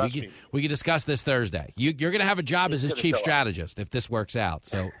be seen. We can discuss this Thursday. You're going to have a job as his chief strategist if this works out.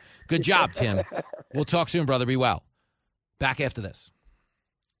 So good job, Tim. We'll talk soon, brother. Be well. Back after this.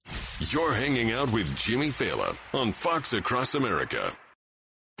 You're hanging out with Jimmy Fallon on Fox Across America.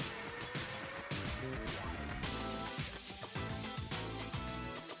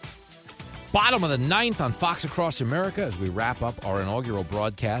 Bottom of the ninth on Fox Across America as we wrap up our inaugural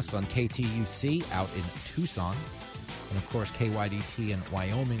broadcast on KTUC out in Tucson. And, of course, KYDT in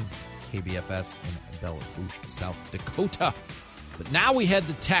Wyoming, KBFS in Belle Fourche, South Dakota. But now we head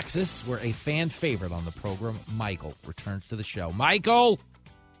to Texas, where a fan favorite on the program, Michael, returns to the show. Michael!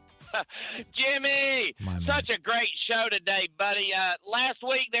 Jimmy, such a great show today, buddy. Last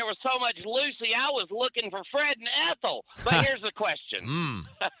week there was so much Lucy, I was looking for Fred and Ethel. But here's the question.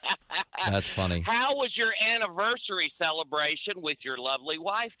 That's funny. How was your anniversary celebration with your lovely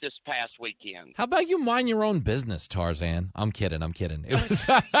wife this past weekend? How about you mind your own business, Tarzan? I'm kidding. It was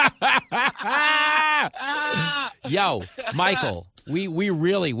Yo, Michael,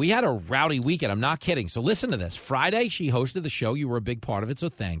 we had a rowdy weekend. I'm not kidding. So listen to this. Friday, she hosted the show. You were a big part of it, so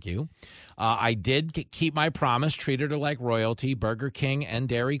thank you. I did keep my promise, treated her like royalty, Burger King and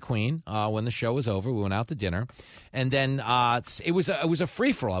Dairy Queen. When the show was over, we went out to dinner. And then it was a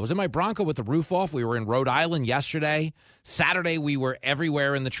free-for-all. I was in my Bronco with the roof off. We were in Rhode Island yesterday. Saturday, we were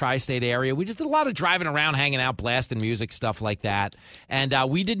everywhere in the tri-state area. We just did a lot of driving around, hanging out, blasting music, stuff like that. And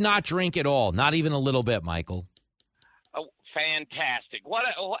we did not drink at all, not even a little bit, Michael. Fantastic.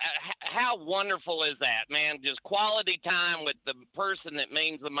 How wonderful is that, man? Just quality time with the person that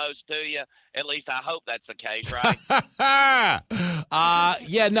means the most to you. At least I hope that's the case, right?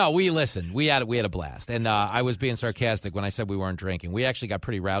 We had a blast, and I was being sarcastic when I said we weren't drinking. We actually got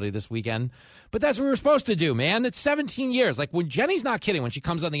pretty rowdy this weekend, but that's what we were supposed to do, man. It's 17 years. Like, when Jenny's not kidding when she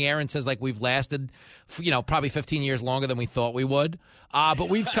comes on the air and says, like, we've lasted, probably 15 years longer than we thought we would. But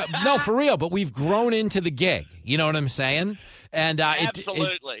we've no, for real. But we've grown into the gig. You know what I'm saying? And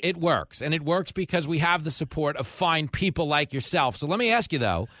absolutely, it works, and it works because we have the support of fine people like yourself. So let me ask you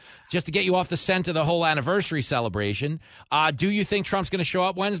though, just to get you off the scent of the whole anniversary celebration, do you think Trump's going to show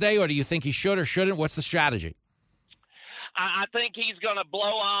up Wednesday, or do you think he should or shouldn't? What's the strategy? I think he's going to blow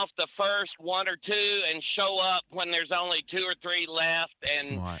off the first one or two and show up when there's only 2 or 3 left. And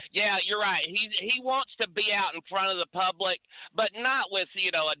Smart. Yeah, you're right. He wants to be out in front of the public, but not with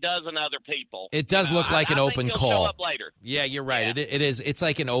a dozen other people. It does look like an open think he'll call. Show up later. Yeah, you're right. Yeah. It is. It's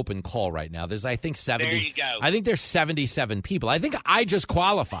like an open call right now. There's, I think, 70. There you go. I think there's 77 people. I think I just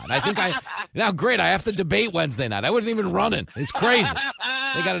qualified. I think now great. I have to debate Wednesday night. I wasn't even running. It's crazy.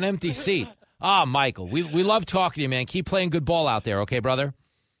 They got an empty seat. Michael, we love talking to you, man. Keep playing good ball out there, okay, brother?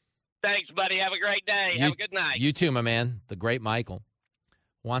 Thanks, buddy. Have a great day. Have a good night. You too, my man. The great Michael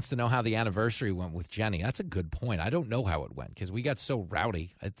wants to know how the anniversary went with Jenny. That's a good point. I don't know how it went because we got so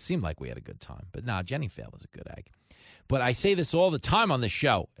rowdy. It seemed like we had a good time. But Jenny failed as a good egg. But I say this all the time on the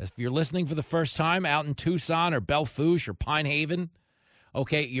show. If you're listening for the first time out in Tucson or Belle Fourche or Pine Haven,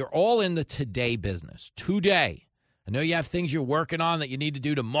 okay, you're all in the today business. Today. I know you have things you're working on that you need to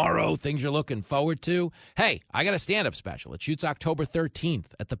do tomorrow, things you're looking forward to. Hey, I got a stand-up special. It shoots October 13th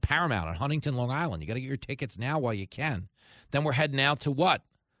at the Paramount on Huntington, Long Island. You got to get your tickets now while you can. Then we're heading out to what?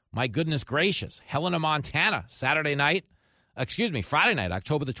 My goodness gracious, Helena, Montana, Friday night,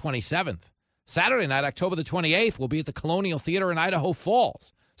 October the 27th. Saturday night, October the 28th, we'll be at the Colonial Theater in Idaho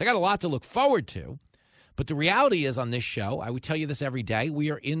Falls. So I got a lot to look forward to. But the reality is on this show, I would tell you this every day,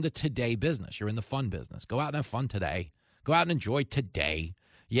 we are in the today business. You're in the fun business. Go out and have fun today. Go out and enjoy today.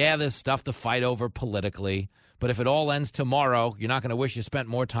 Yeah, there's stuff to fight over politically, but if it all ends tomorrow, you're not going to wish you spent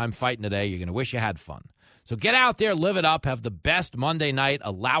more time fighting today. You're going to wish you had fun. So get out there, live it up, have the best Monday night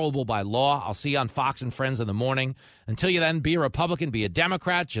allowable by law. I'll see you on Fox and Friends in the morning. Until you then, be a Republican, be a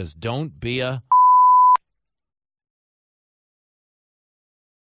Democrat, just don't be a...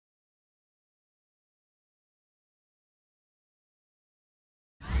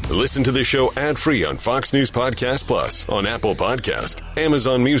 Listen to the show ad-free on Fox News Podcast Plus, on Apple Podcast,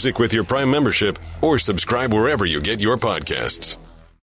 Amazon Music with your Prime membership, or subscribe wherever you get your podcasts.